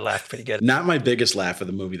fuck? I laughed pretty good. Not my biggest laugh of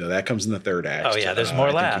the movie though. That comes in the third act. Oh yeah, there's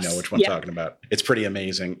more laughs. I think you know which one I'm talking about. It's pretty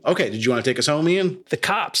amazing. Okay, did you want to take us home, Ian? The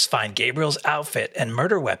cops find Gabriel's outfit and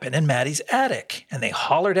murder weapon in Maddie's attic, and they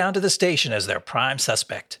haul her down to the station as their prime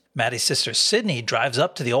suspect. Maddie's sister Sydney drives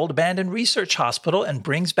up to the old abandoned research hospital and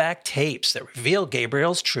brings back tapes that reveal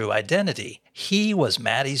Gabriel's true identity. He was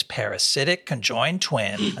Maddie's parasitic conjoined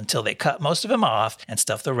twin until they cut most of him off and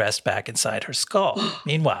stuffed the rest back inside her skull.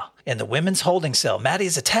 Meanwhile, in the women's holding cell, Maddie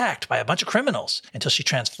is attacked by a bunch of criminals until she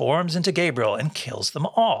transforms into Gabriel and kills them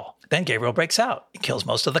all. Then Gabriel breaks out and kills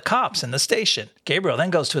most of the cops in the station. Gabriel then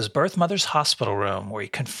goes to his birth mother's hospital room where he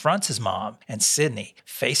confronts his mom and Sydney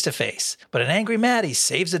face to face. But an angry Maddie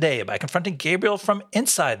saves the day by confronting Gabriel from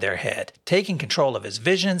inside their head, taking control of his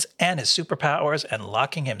visions and his superpowers and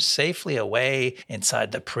locking him safely away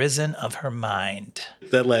inside the prison of her mind.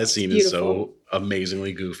 That last scene is so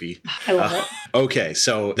amazingly goofy. I love it. Okay,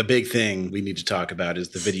 so the big thing we need to talk about is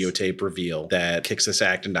the videotape reveal that kicks this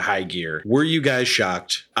act into high gear. Were you guys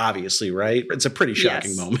shocked? Obviously, right? It's a pretty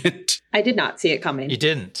shocking moment. I did not see it coming. You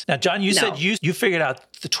didn't. Now, John, you said you figured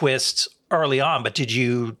out the twist early on, but did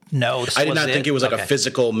you know this I did was not think it was like Okay. a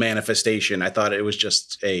physical manifestation. I thought it was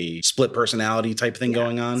just a split personality type thing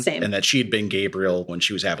going on. same. And that she had been Gabriel when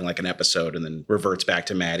she was having like an episode and then reverts back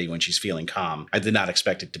to Maddie when she's feeling calm. I did not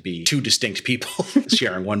expect it to be two distinct people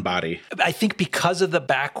sharing one body. I think because of the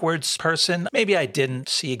backwards person, maybe I didn't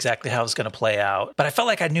see exactly how it was going to play out, but I felt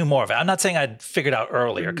like I knew more of it. I'm not saying I'd figured out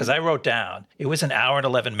earlier because I wrote down it was an hour and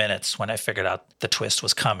 11 minutes when I figured out the twist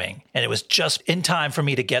was coming. And it was just in time for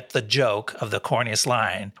me to get the joke of the corniest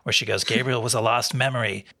line where she goes, Gabriel was a lost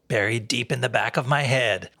memory buried deep in the back of my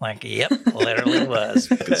head. Like, yep, literally was.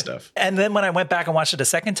 Good stuff. And then when I went back and watched it a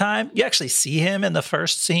second time, you actually see him in the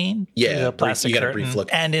first scene. Yeah, The plastic you got a curtain. brief look.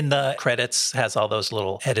 And in the credits has all those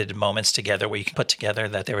little edited moments together where you can put together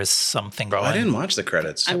that there is something growing. I didn't watch the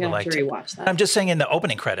credits. I'm going to have liked to it. rewatch that. I'm just saying in the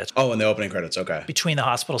opening credits. Oh, in the opening credits. Okay. Between the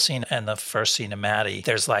hospital scene and the first scene of Maddie,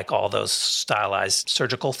 there's like all those stylized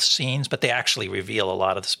surgical scenes, but they actually reveal a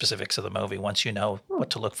lot of the specifics of the movie once you know what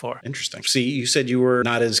to look for. Interesting. See, you said you were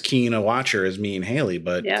not as keen a watcher as me and Haley,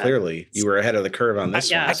 but clearly you were ahead of the curve on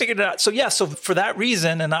this one. I figured it out. So for that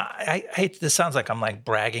reason, and I hate, this sounds like I'm like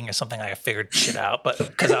bragging or something, like I figured shit out, but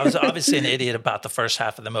because I was obviously an idiot about the first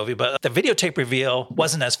half of the movie, but the videotape reveal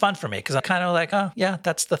wasn't as fun for me because I'm kind of like, oh yeah,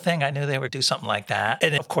 that's the thing. I knew they would do something like that.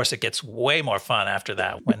 And of course it gets way more fun after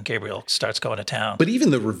that when Gabriel starts going to town. But even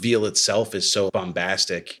the reveal itself is so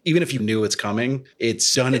bombastic. Even if you knew it's coming,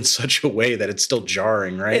 it's done in such a way that it's still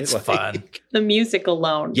jarring, right? It's fun. The music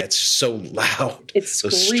alone. Yeah, it's so loud. It's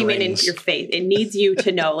Those screaming strings. into your face. It needs you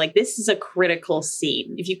to know, like, this is a critical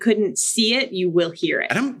scene. If you couldn't see it, you will hear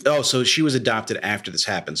it. And so she was adopted after this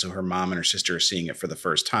happened. So her mom and her sister are seeing it for the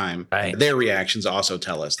first time. Right. Their reactions also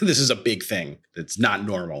tell us this is a big thing. It's not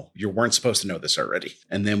normal. You weren't supposed to know this already.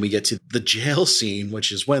 And then we get to the jail scene,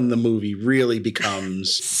 which is when the movie really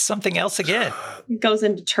becomes Something else again. It goes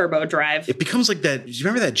into turbo drive. It becomes like that. Do you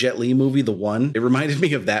remember that Jet Li movie, The One? It reminded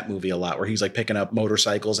me of that movie a lot, where he's like picking up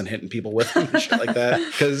motorcycles and hitting people with them and shit like that.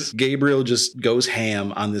 Because Gabriel just goes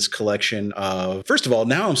ham on this collection of, first of all,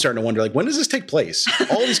 now I'm starting to wonder, like, when does this take place?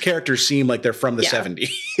 All these characters seem like they're from the 70s.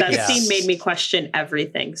 That scene made me question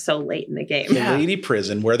everything so late in the game. The lady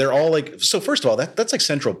prison, where they're all like, so first of all, that's like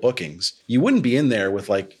central bookings. You wouldn't be in there with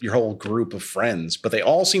like your whole group of friends, but they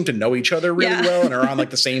all seem to know each other really well and are on like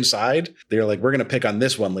the same side. They're like, we're going to pick on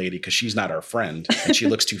this one lady because she's not our friend and she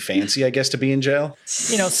looks too fancy, I guess, to be in jail.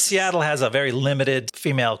 You know, Seattle has a very limited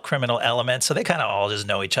female criminal element, so they kind of all just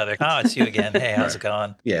know each other. Oh, it's you again. Hey, how's it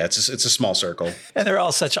going? Yeah, it's a small circle. And they're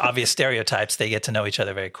all such obvious stereotypes. They get to know each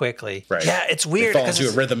other very quickly. Right. Yeah, it's weird. They fall into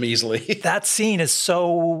a rhythm easily. That scene is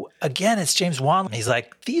so, again, it's James Wan. He's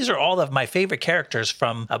like, these are all of my favorite characters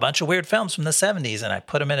from a bunch of weird films from the 70s, and I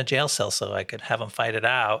put them in a jail cell so I could have them fight it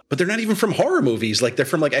out. But they're not even from horror movies. Like, they're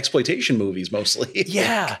from like exploitation movies mostly.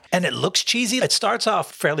 Yeah. And it looks cheesy. It starts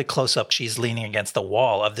off fairly close up. She's leaning against the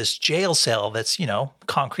wall of this jail cell that's, you know,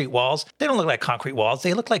 concrete walls. They don't look like concrete walls.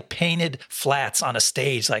 They look like painted flats on a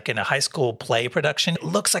stage, like in a high school play production. It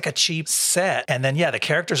looks like a cheap set. And then, the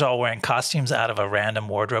characters are all wearing costumes out of a random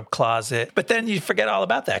wardrobe closet. But then you forget all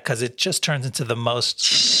about that because it just turns into the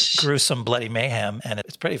most gruesome, bloody mayhem. And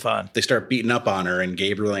it's pretty fun. They start beating up on her and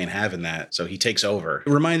Gabriel ain't having that. So he takes over. It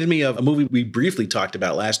reminded me of a movie we briefly talked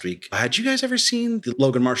about last week. Had you guys ever seen the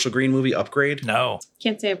Logan Marshall Green movie, Upgrade? No.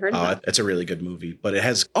 Can't say I've heard of it. It's a really good movie, but it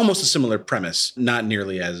has almost a similar premise. Not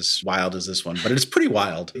nearly as wild as this one, but it's pretty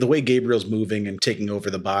wild. The way Gabriel's moving and taking over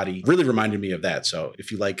the body really reminded me of that. So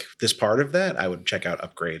if you like this part of that, I would check out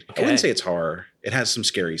Upgrade. Okay. I wouldn't say it's horror. It has some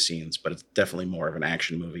scary scenes, but it's definitely more of an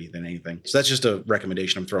action movie than anything. So that's just a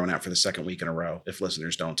recommendation I'm throwing out for the second week in a row. If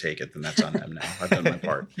listeners don't take it, then that's on them now. I've done my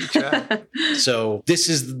part. So this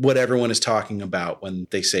is what everyone is talking about when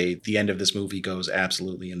they say the end of this movie goes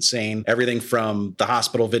absolutely insane. Everything from the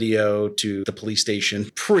hospital video to the police station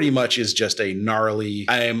pretty much is just a gnarly.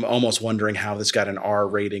 I am almost wondering how this got an R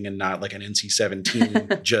rating and not like an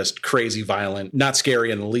NC-17. Just crazy violent, not scary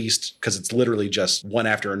in the least, because it's literally just one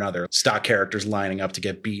after another. Stock characters lining up to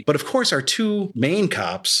get beat. But of course, our two main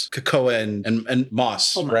cops, Kakoa and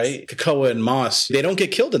Moss, right? Kakoa and Moss, they don't get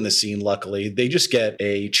killed in this scene, luckily. They just get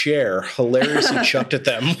a chair hilariously chucked at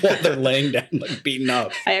them while they're laying down, like beating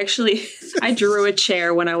up. I drew a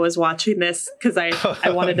chair when I was watching this because I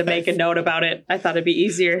wanted to make a note about it. I thought it'd be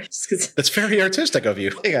easier. That's very artistic of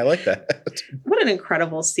you. I like that. What an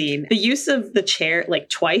incredible scene. The use of the chair like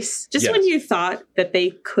twice, just when you thought that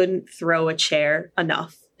they couldn't throw a chair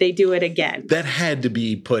enough. they do it again. That had to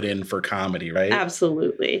be put in for comedy, right?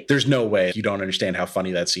 Absolutely. There's no way you don't understand how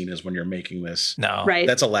funny that scene is when you're making this. No. Right.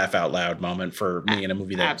 That's a laugh out loud moment for me in a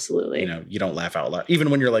movie that, absolutely, you don't laugh out loud. Even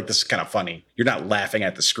when you're like, this is kind of funny. You're not laughing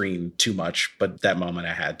at the screen too much, but that moment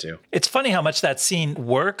I had to. It's funny how much that scene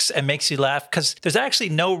works and makes you laugh because there's actually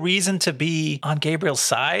no reason to be on Gabriel's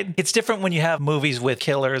side. It's different when you have movies with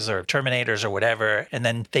killers or Terminators or whatever, and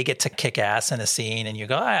then they get to kick ass in a scene and you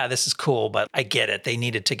go, this is cool, but I get it. They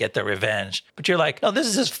needed to get their revenge. But you're like, oh, this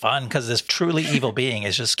is just fun because this truly evil being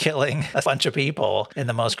is just killing a bunch of people in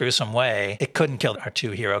the most gruesome way. It couldn't kill our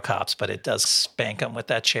two hero cops, but it does spank them with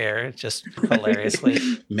that chair just hilariously.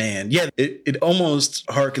 Man, yeah, it almost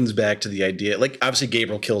harkens back to the idea. Like, obviously,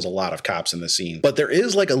 Gabriel kills a lot of cops in the scene, but there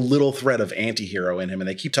is like a little thread of anti-hero in him, and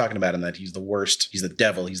they keep talking about him that he's the worst, he's the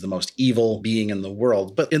devil, he's the most evil being in the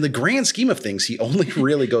world. But in the grand scheme of things, he only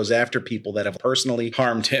really goes after people that have personally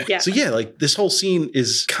harmed him. Yeah. So yeah, like this whole scene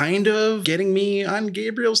is kind of getting me on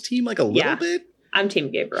Gabriel's team like a little bit. I'm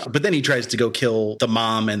Team Gabriel. But then he tries to go kill the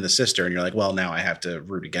mom and the sister, and you're like, well, now I have to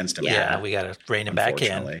root against him. Yeah, we got to rein him back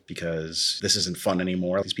in. Because this isn't fun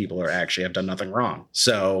anymore. These people have done nothing wrong.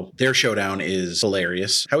 So their showdown is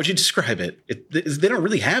hilarious. How would you describe it? They don't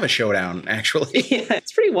really have a showdown, actually. Yeah,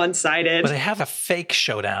 it's pretty one-sided. But they have a fake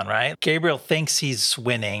showdown, right? Gabriel thinks he's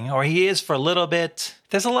winning, or he is for a little bit.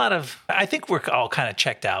 There's a lot of, I think we're all kind of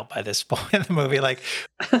checked out by this point in the movie. Like,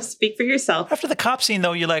 speak for yourself. After the cop scene,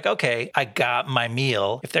 though, you're like, okay, I got my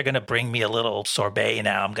meal. If they're going to bring me a little sorbet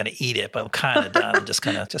now, I'm going to eat it. But I'm kind of done. I'm just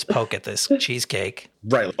going to just poke at this cheesecake.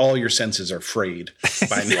 Right. All your senses are frayed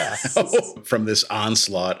by now from this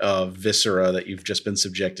onslaught of viscera that you've just been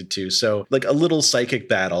subjected to. So like a little psychic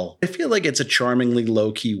battle. I feel like it's a charmingly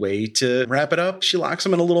low-key way to wrap it up. She locks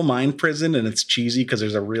him in a little mind prison, and it's cheesy because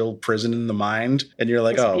there's a real prison in the mind. And you're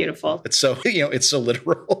like, it's beautiful. It's so, it's so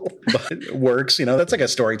literal, but it works. That's like a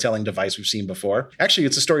storytelling device we've seen before. Actually,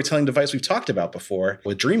 it's a storytelling device we've talked about before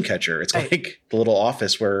with Dreamcatcher. It's like the little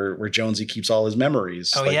office where Jonesy keeps all his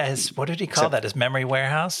memories. Oh, yeah. What did he call that? His memory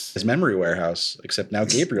warehouse? His memory warehouse, except now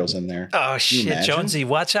Gabriel's in there. Oh, shit. Jonesy,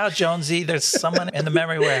 watch out, Jonesy. There's someone in the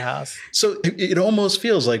memory warehouse. So it almost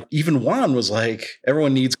feels like even Juan was like,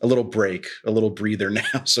 everyone needs a little break, a little breather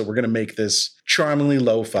now. So we're going to make this charmingly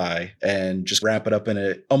lo-fi and just wrap it up in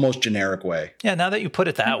an almost generic way. Yeah, now that you put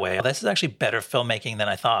it that way, this is actually better filmmaking than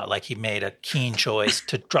I thought. Like he made a keen choice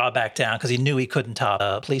to draw back down because he knew he couldn't top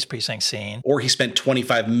a police precinct scene. Or he spent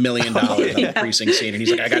 $25 million on the precinct scene and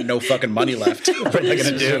he's like, I got no fucking money left. What am I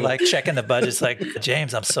going to do? Like checking the budgets like,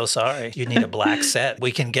 James, I'm so sorry. You need a black set.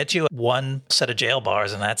 We can get you one set of jail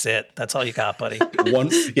bars and that's it. That's all you got, buddy.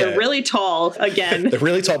 They're really tall again. They're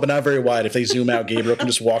really tall, but not very wide. If they zoom out, Gabriel can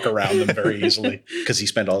just walk around them very easily because he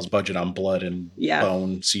spent all his budget on blood and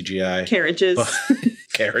bone CGI. Carriages.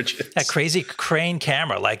 Carriages. That crazy crane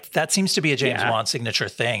camera, like that seems to be a James Wan signature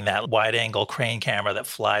thing, that wide angle crane camera that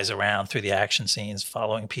flies around through the action scenes,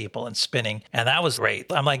 following people and spinning. And that was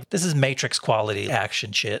great. I'm like, this is Matrix quality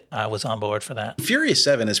action shit. I was on board for that. Furious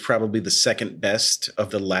 7 is probably the second best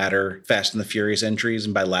of the latter Fast and the Furious entries.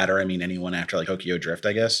 And by latter, I mean anyone after like Tokyo Drift,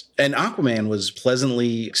 I guess. And Aquaman was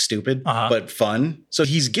pleasantly stupid, but fun. So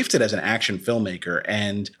he's gifted as an action filmmaker.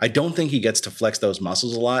 And I don't think he gets to flex those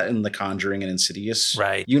muscles a lot in the Conjuring and Insidious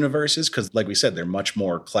universes, because like we said, they're much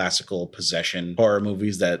more classical possession horror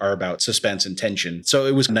movies that are about suspense and tension. So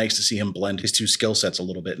it was nice to see him blend his two skill sets a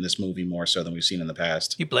little bit in this movie more so than we've seen in the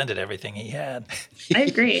past. He blended everything he had. I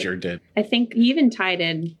agree. Sure did. I think he even tied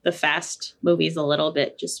in the Fast movies a little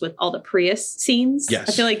bit just with all the Prius scenes. Yes.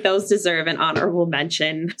 I feel like those deserve an honorable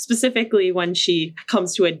mention, specifically when she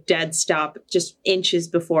comes to a dead stop just inches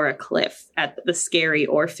before a cliff at the scary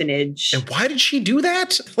orphanage. And why did she do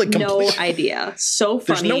that? Like, no idea. So funny.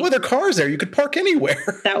 There's no other cars there. You could park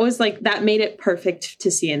anywhere. That made it perfect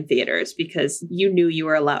to see in theaters because you knew you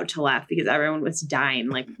were allowed to laugh because everyone was dying.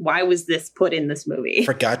 Like, why was this put in this movie?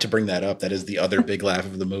 Forgot to bring that up. That is the other big laugh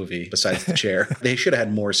of the movie besides the chair. They should have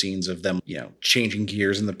had more scenes of them, changing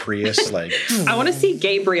gears in the Prius. Like, I want to see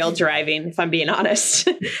Gabriel driving, if I'm being honest.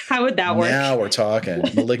 How would that work? Now we're talking.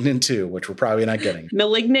 Malignant 2, which we're probably not getting.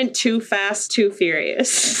 Malignant, Too Fast, Too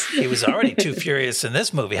Furious. He was already too furious in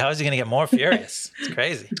this movie. How is he going to get more furious? It's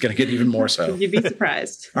crazy. It's going to get even more so. You'd be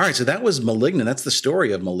surprised. All right, so that was Malignant. That's the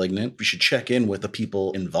story of Malignant. We should check in with the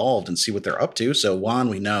people involved and see what they're up to. So Juan,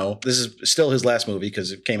 we know this is still his last movie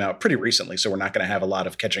because it came out pretty recently, so we're not going to have a lot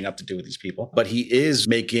of catching up to do with these people. But he is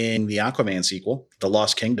making the Aquaman sequel, The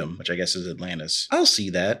Lost Kingdom, which I guess is Atlantis. I'll see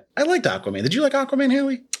that. I liked Aquaman. Did you like Aquaman,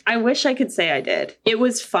 Hayley? I wish I could say I did. It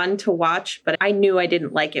was fun to watch, but I knew I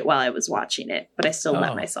didn't like it while I was watching it, but I still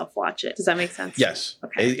let myself watch it. Does that make sense? Yes.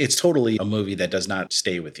 Okay. It's totally a movie that does not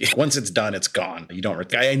stay with you. Once it's done, it's gone. You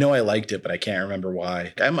don't. I know I liked it, but I can't remember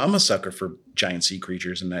why. I'm a sucker for giant sea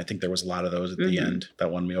creatures, and I think there was a lot of those at the end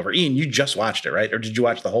that won me over. Ian, you just watched it, right? Or did you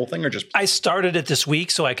watch the whole thing, or just? I started it this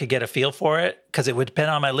week so I could get a feel for it because it would depend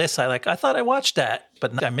on my list. I thought I watched that,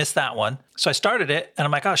 but I missed that one. So I started it and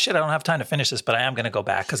I'm like, oh shit, I don't have time to finish this, but I am going to go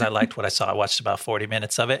back because I liked what I saw. I watched about 40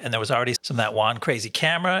 minutes of it, and there was already some of that one crazy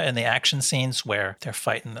camera and the action scenes where they're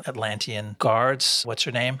fighting Atlantean guards. What's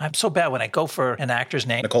her name? I'm so bad when I go for an actor's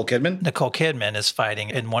name. Nicole Kidman? Nicole Kidman is fighting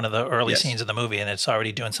in one of the early scenes of the movie, and it's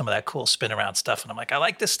already doing some of that cool spin around stuff. And I'm like, I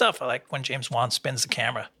like this stuff. I like when James Wan spins the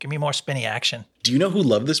camera. Give me more spinny action. Do you know who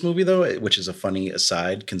loved this movie, though? Which is a funny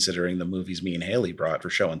aside, considering the movies me and Hayley brought for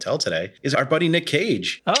show and tell today, is our buddy Nick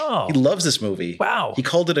Cage. Oh. He loves this movie. Wow. He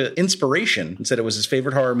called it an inspiration and said it was his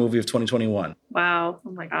favorite horror movie of 2021. Wow. Oh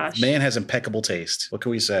my gosh. Man has impeccable taste. What can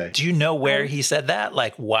we say? Do you know where he said that?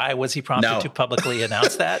 Like, why was he prompted to publicly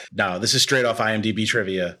announce that? No, this is straight off IMDb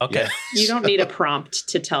trivia. Okay. Yeah. You don't need a prompt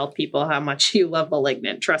to tell people how much you love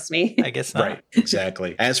Malignant. Trust me. I guess not. Right,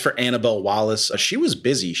 exactly. As for Annabelle Wallace, she was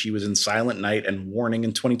busy. She was in Silent Night and Warning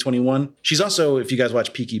in 2021. She's also, if you guys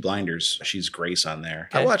watch Peaky Blinders, she's Grace on there.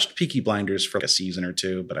 Okay. I watched Peaky Blinders for like a season or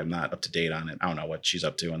two, but I'm not up to date on it. I don't know what she's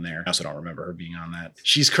up to in there. I also don't remember her being on that.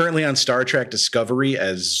 She's currently on Star Trek Discovery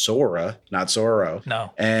as Zora, not Zorro.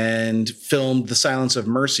 No. And filmed The Silence of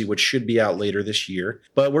Mercy, which should be out later this year.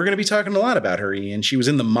 But we're going to be talking a lot about her, Ian. She was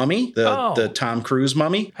in The Mummy, the Tom Cruise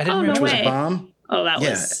Mummy, I didn't no which was way. a bomb. Oh, that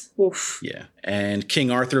was oof. Yeah. And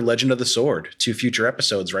King Arthur, Legend of the Sword. 2 future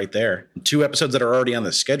episodes right there. 2 episodes that are already on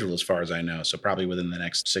the schedule as far as I know. So probably within the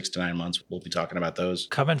next 6 to 9 months, we'll be talking about those.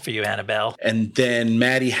 Coming for you, Annabelle. And then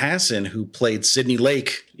Maddie Hassan, who played Sydney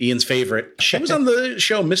Lake, Ian's favorite. She was on the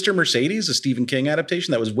show Mr. Mercedes, a Stephen King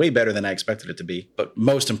adaptation that was way better than I expected it to be. But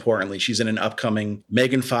most importantly, she's in an upcoming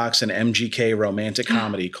Megan Fox and MGK romantic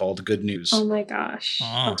comedy called Good News. Oh my gosh.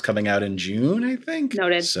 It's coming out in June, I think.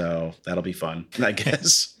 Noted. So that'll be fun, I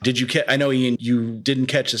guess. Did you I know, Ian, you didn't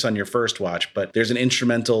catch this on your first watch, but there's an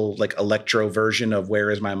instrumental, like, electro version of Where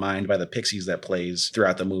Is My Mind by the Pixies that plays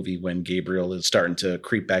throughout the movie when Gabriel is starting to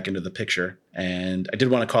creep back into the picture. And I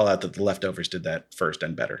did want to call out that The Leftovers did that first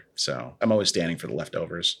and better. So I'm always standing for The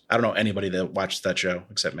Leftovers. I don't know anybody that watched that show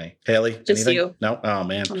except me. Hayley? Just anything? you. No? Oh,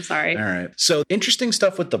 man. I'm sorry. All right. So interesting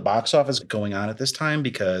stuff with the box office going on at this time,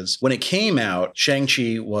 because when it came out,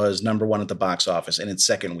 Shang-Chi was #1 at the box office in its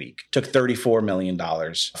second week. Took $34 million.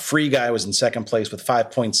 Free Guy was in second place with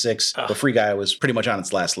 5.6. The Free Guy was pretty much on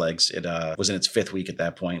its last legs. It was in its 5th week at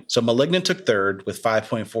that point. So Malignant took third with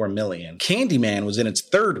 5.4 million. Candyman was in its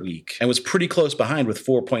 3rd week and was pretty close behind with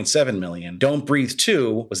 4.7 million. Don't Breathe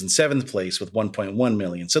 2 was in 7th place with 1.1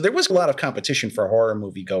 million. So there was a lot of competition for horror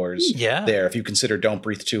movie goers there. If you consider Don't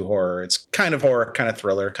Breathe 2 horror, it's kind of horror, kind of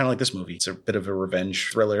thriller, kind of like this movie. It's a bit of a revenge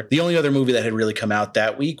thriller. The only other movie that had really come out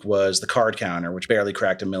that week was The Card Counter, which barely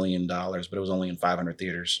cracked $1 million, but it was only in 500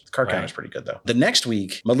 theaters. The Card Counter is pretty good, though. The next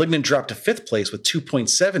week, Malignant dropped to 5th place with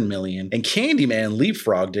 2.7 million, and Candyman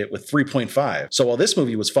leapfrogged it with 3.5. So while this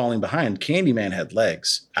movie was falling behind, Candyman had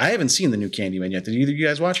legs. I haven't seen the new Candyman yet. Did either of you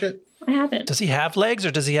guys watch it? I haven't. Does he have legs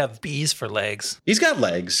or does he have bees for legs? He's got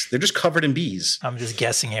legs. They're just covered in bees. I'm just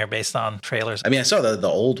guessing here based on trailers. I mean, I saw the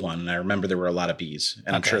old one, and I remember there were a lot of bees,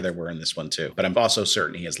 and I'm sure there were in this one too. But I'm also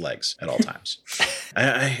certain he has legs at all times.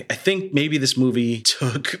 I think maybe this movie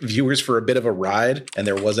took viewers for a bit of a ride, and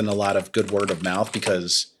there wasn't a lot of good word of mouth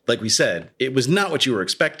because, like we said, it was not what you were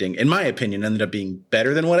expecting. In my opinion, it ended up being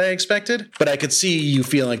better than what I expected. But I could see you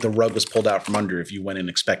feeling like the rug was pulled out from under if you went in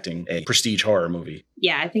expecting a prestige horror movie.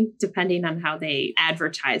 Yeah, I think depending on how they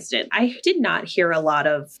advertised it. I did not hear a lot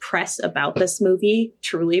of press about this movie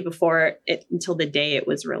truly before it until the day it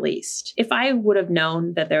was released. If I would have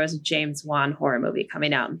known that there was a James Wan horror movie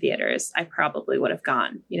coming out in theaters, I probably would have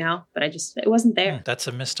gone, but it wasn't there. That's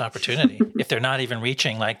a missed opportunity if they're not even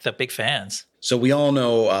reaching like the big fans. So we all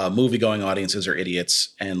know movie-going audiences are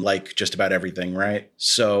idiots and like just about everything, right?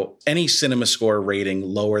 So any cinema score rating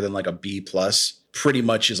lower than like a B+ pretty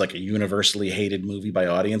much is like a universally hated movie by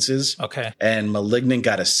audiences. Okay. And Malignant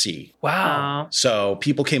got a C. Wow. So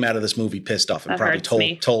people came out of this movie pissed off and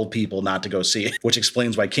probably told people not to go see it, which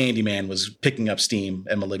explains why Candyman was picking up steam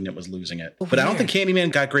and Malignant was losing it. But I don't think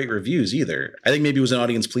Candyman got great reviews either. I think maybe it was an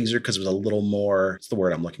audience pleaser because it was a little more, what's the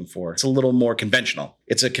word I'm looking for? It's a little more conventional.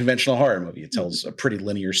 It's a conventional horror movie. It tells a pretty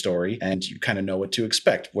linear story and you kind of know what to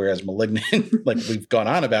expect. Whereas Malignant, like we've gone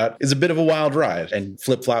on about, is a bit of a wild ride and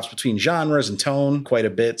flip-flops between genres and tones tone quite a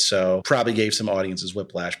bit, so probably gave some audiences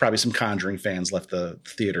whiplash. Probably some Conjuring fans left the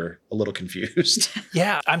theater a little confused.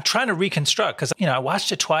 Yeah, I'm trying to reconstruct because, I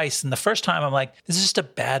watched it twice. And the first time I'm like, this is just a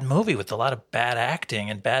bad movie with a lot of bad acting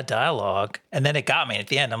and bad dialogue. And then it got me at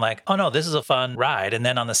the end. I'm like, oh no, this is a fun ride. And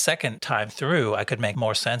then on the second time through, I could make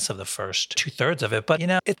more sense of the first 2/3 of it. But,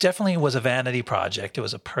 it definitely was a vanity project. It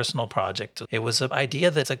was a personal project. It was an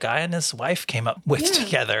idea that a guy and his wife came up with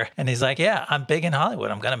together. And he's like, yeah, I'm big in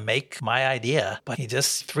Hollywood. I'm going to make my idea. But he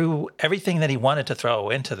just threw everything that he wanted to throw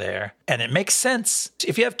into there. And it makes sense.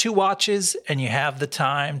 If you have 2 watches and you have the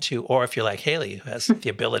time to, or if you're like Hayley, who has the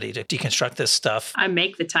ability to deconstruct this stuff. I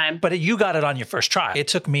make the time. But you got it on your first try. It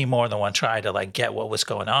took me more than one try to get what was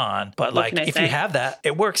going on. But if you have that,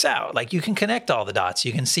 it works out. You can connect all the dots.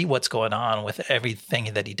 You can see what's going on with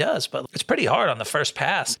everything that he does. But it's pretty hard on the first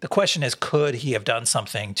pass. The question is, could he have done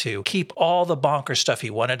something to keep all the bonker stuff he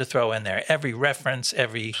wanted to throw in there? Every reference,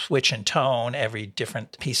 every switch in tone, every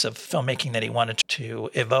different piece of filmmaking that he wanted to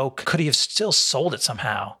evoke. Could he have still sold it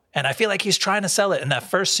somehow? And I feel like he's trying to sell it. In that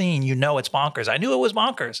first scene, it's bonkers. I knew it was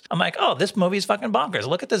bonkers. I'm like, oh, this movie's fucking bonkers.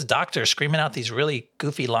 Look at this doctor screaming out these really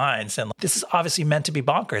goofy lines. And this is obviously meant to be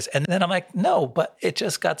bonkers. And then I'm like, no, but it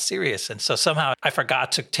just got serious. And so somehow I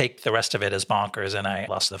forgot to take the rest of it as bonkers and I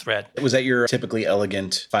lost the thread. Was that your typically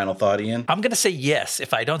elegant final thought, Ian? I'm going to say yes.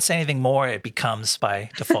 If I don't say anything more, it becomes by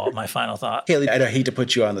default my final thought. Hayley, I hate to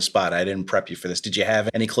put you on the spot. I didn't prep you for this. Did you have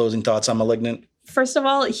any closing thoughts on Malignant? First of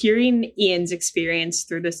all, hearing Ian's experience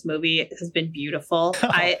through this movie has been beautiful.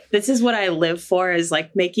 This is what I live for, is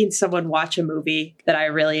making someone watch a movie that I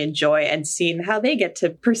really enjoy and seeing how they get to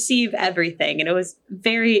perceive everything. And it was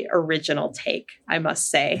very original take, I must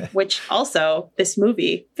say, which also this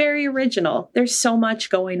movie, very original. There's so much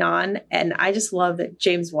going on. And I just love that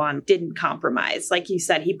James Wan didn't compromise. Like you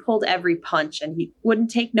said, he pulled every punch and he wouldn't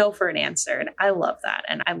take no for an answer. And I love that.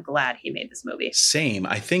 And I'm glad he made this movie. Same.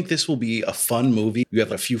 I think this will be a fun movie. You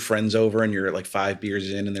have a few friends over and you're 5 beers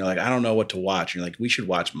in and they're like, I don't know what to watch. And you're like, we should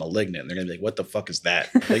watch Malignant. And they're going to be like, what the fuck is that?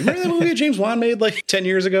 Remember that movie James Wan made 10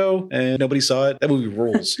 years ago and nobody saw it? That movie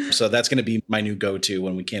rules. So that's going to be my new go-to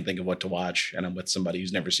when we can't think of what to watch and I'm with somebody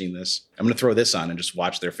who's never seen this. I'm going to throw this on and just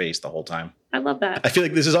watch their face the whole time. I love that. I feel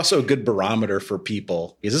like this is also a good barometer for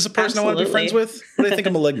people. Is this a person I want to be friends with? What do they think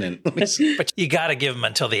of Malignant? Let me see. But you got to give them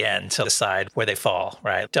until the end to decide where they fall,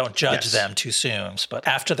 right? Don't judge them too soon. But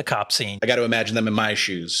after the cop scene, I got to imagine them in my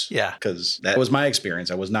shoes. Yeah. Because that was my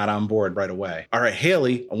experience. I was not on board right away. All right,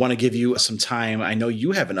 Hayley, I want to give you some time. I know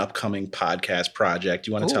you have an upcoming podcast project.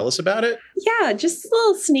 You want to tell us about it? Yeah, just a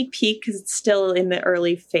little sneak peek because it's still in the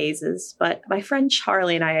early phases. But my friend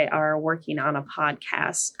Charlie and I are working on a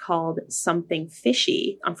podcast called Something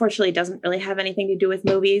Fishy. Unfortunately, it doesn't really have anything to do with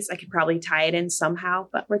movies. I could probably tie it in somehow,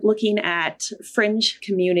 but we're looking at fringe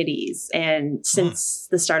communities and since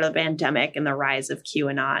the start of the pandemic and the rise of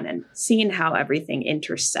QAnon and seeing how everything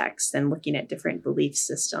intersects and looking at different belief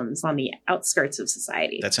systems on the outskirts of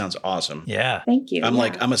society. That sounds awesome. Yeah. Thank you.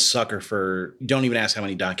 I'm a sucker for, don't even ask how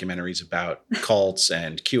many documentaries about cults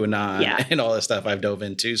and QAnon and all that stuff I've dove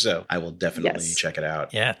into. So I will definitely check it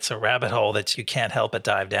out. Yeah, it's a rabbit hole that you can't help but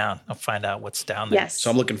dive down. I'll find out what's down there. Yes. So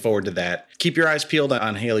I'm looking forward to that. Keep your eyes peeled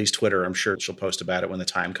on Hayley's Twitter. I'm sure she'll post about it when the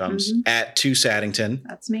time comes. At 2Saddington.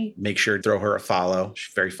 That's me. Make sure to throw her a follow.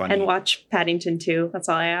 She's very funny. And watch Paddington 2. That's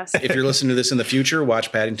all I ask. If you're listening to this in the future,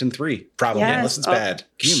 watch Paddington 3. Probably, unless it's bad.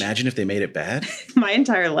 Can you imagine if they made it bad? My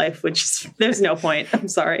entire life would just, there's no point. I'm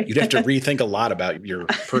sorry. You'd have to rethink a lot about your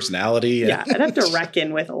personality. Yeah, I'd have to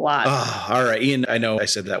reckon with a lot. All right, Ian, I know I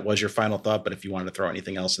said that was your final thought, but if you wanted to throw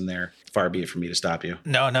anything else in there, far be it for me to stop you.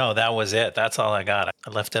 No, that was it. That's all I got.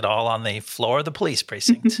 I left it all on the floor of the police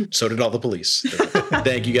precinct. So did all the police.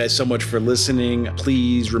 Thank you guys so much for listening.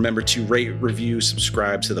 Please remember to rate, review,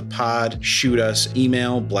 subscribe to the pod. Shoot us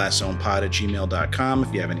email, blastzonepod@gmail.com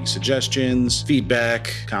if you have any suggestions,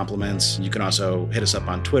 feedback, compliments. You can also hit us up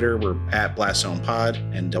on Twitter. We're at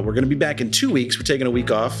blastzonepod. And we're going to be back in 2 weeks. We're taking a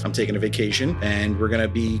week off. I'm taking a vacation. And we're going to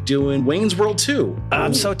be doing Wayne's World 2.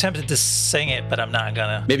 I'm so tempted to sing it, but I'm not going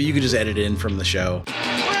to. Maybe you could just edit in from the show.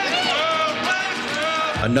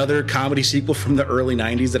 Another comedy sequel from the early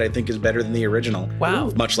 90s that I think is better than the original.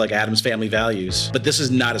 Wow. Much like Addams Family Values. But this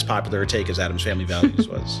is not as popular a take as Addams Family Values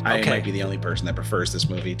was. I might be the only person that prefers this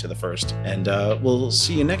movie to the first. And we'll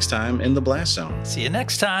see you next time in the Blast Zone. See you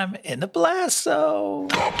next time in the Blast Zone.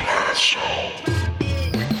 The Blast Zone.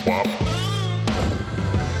 Wop.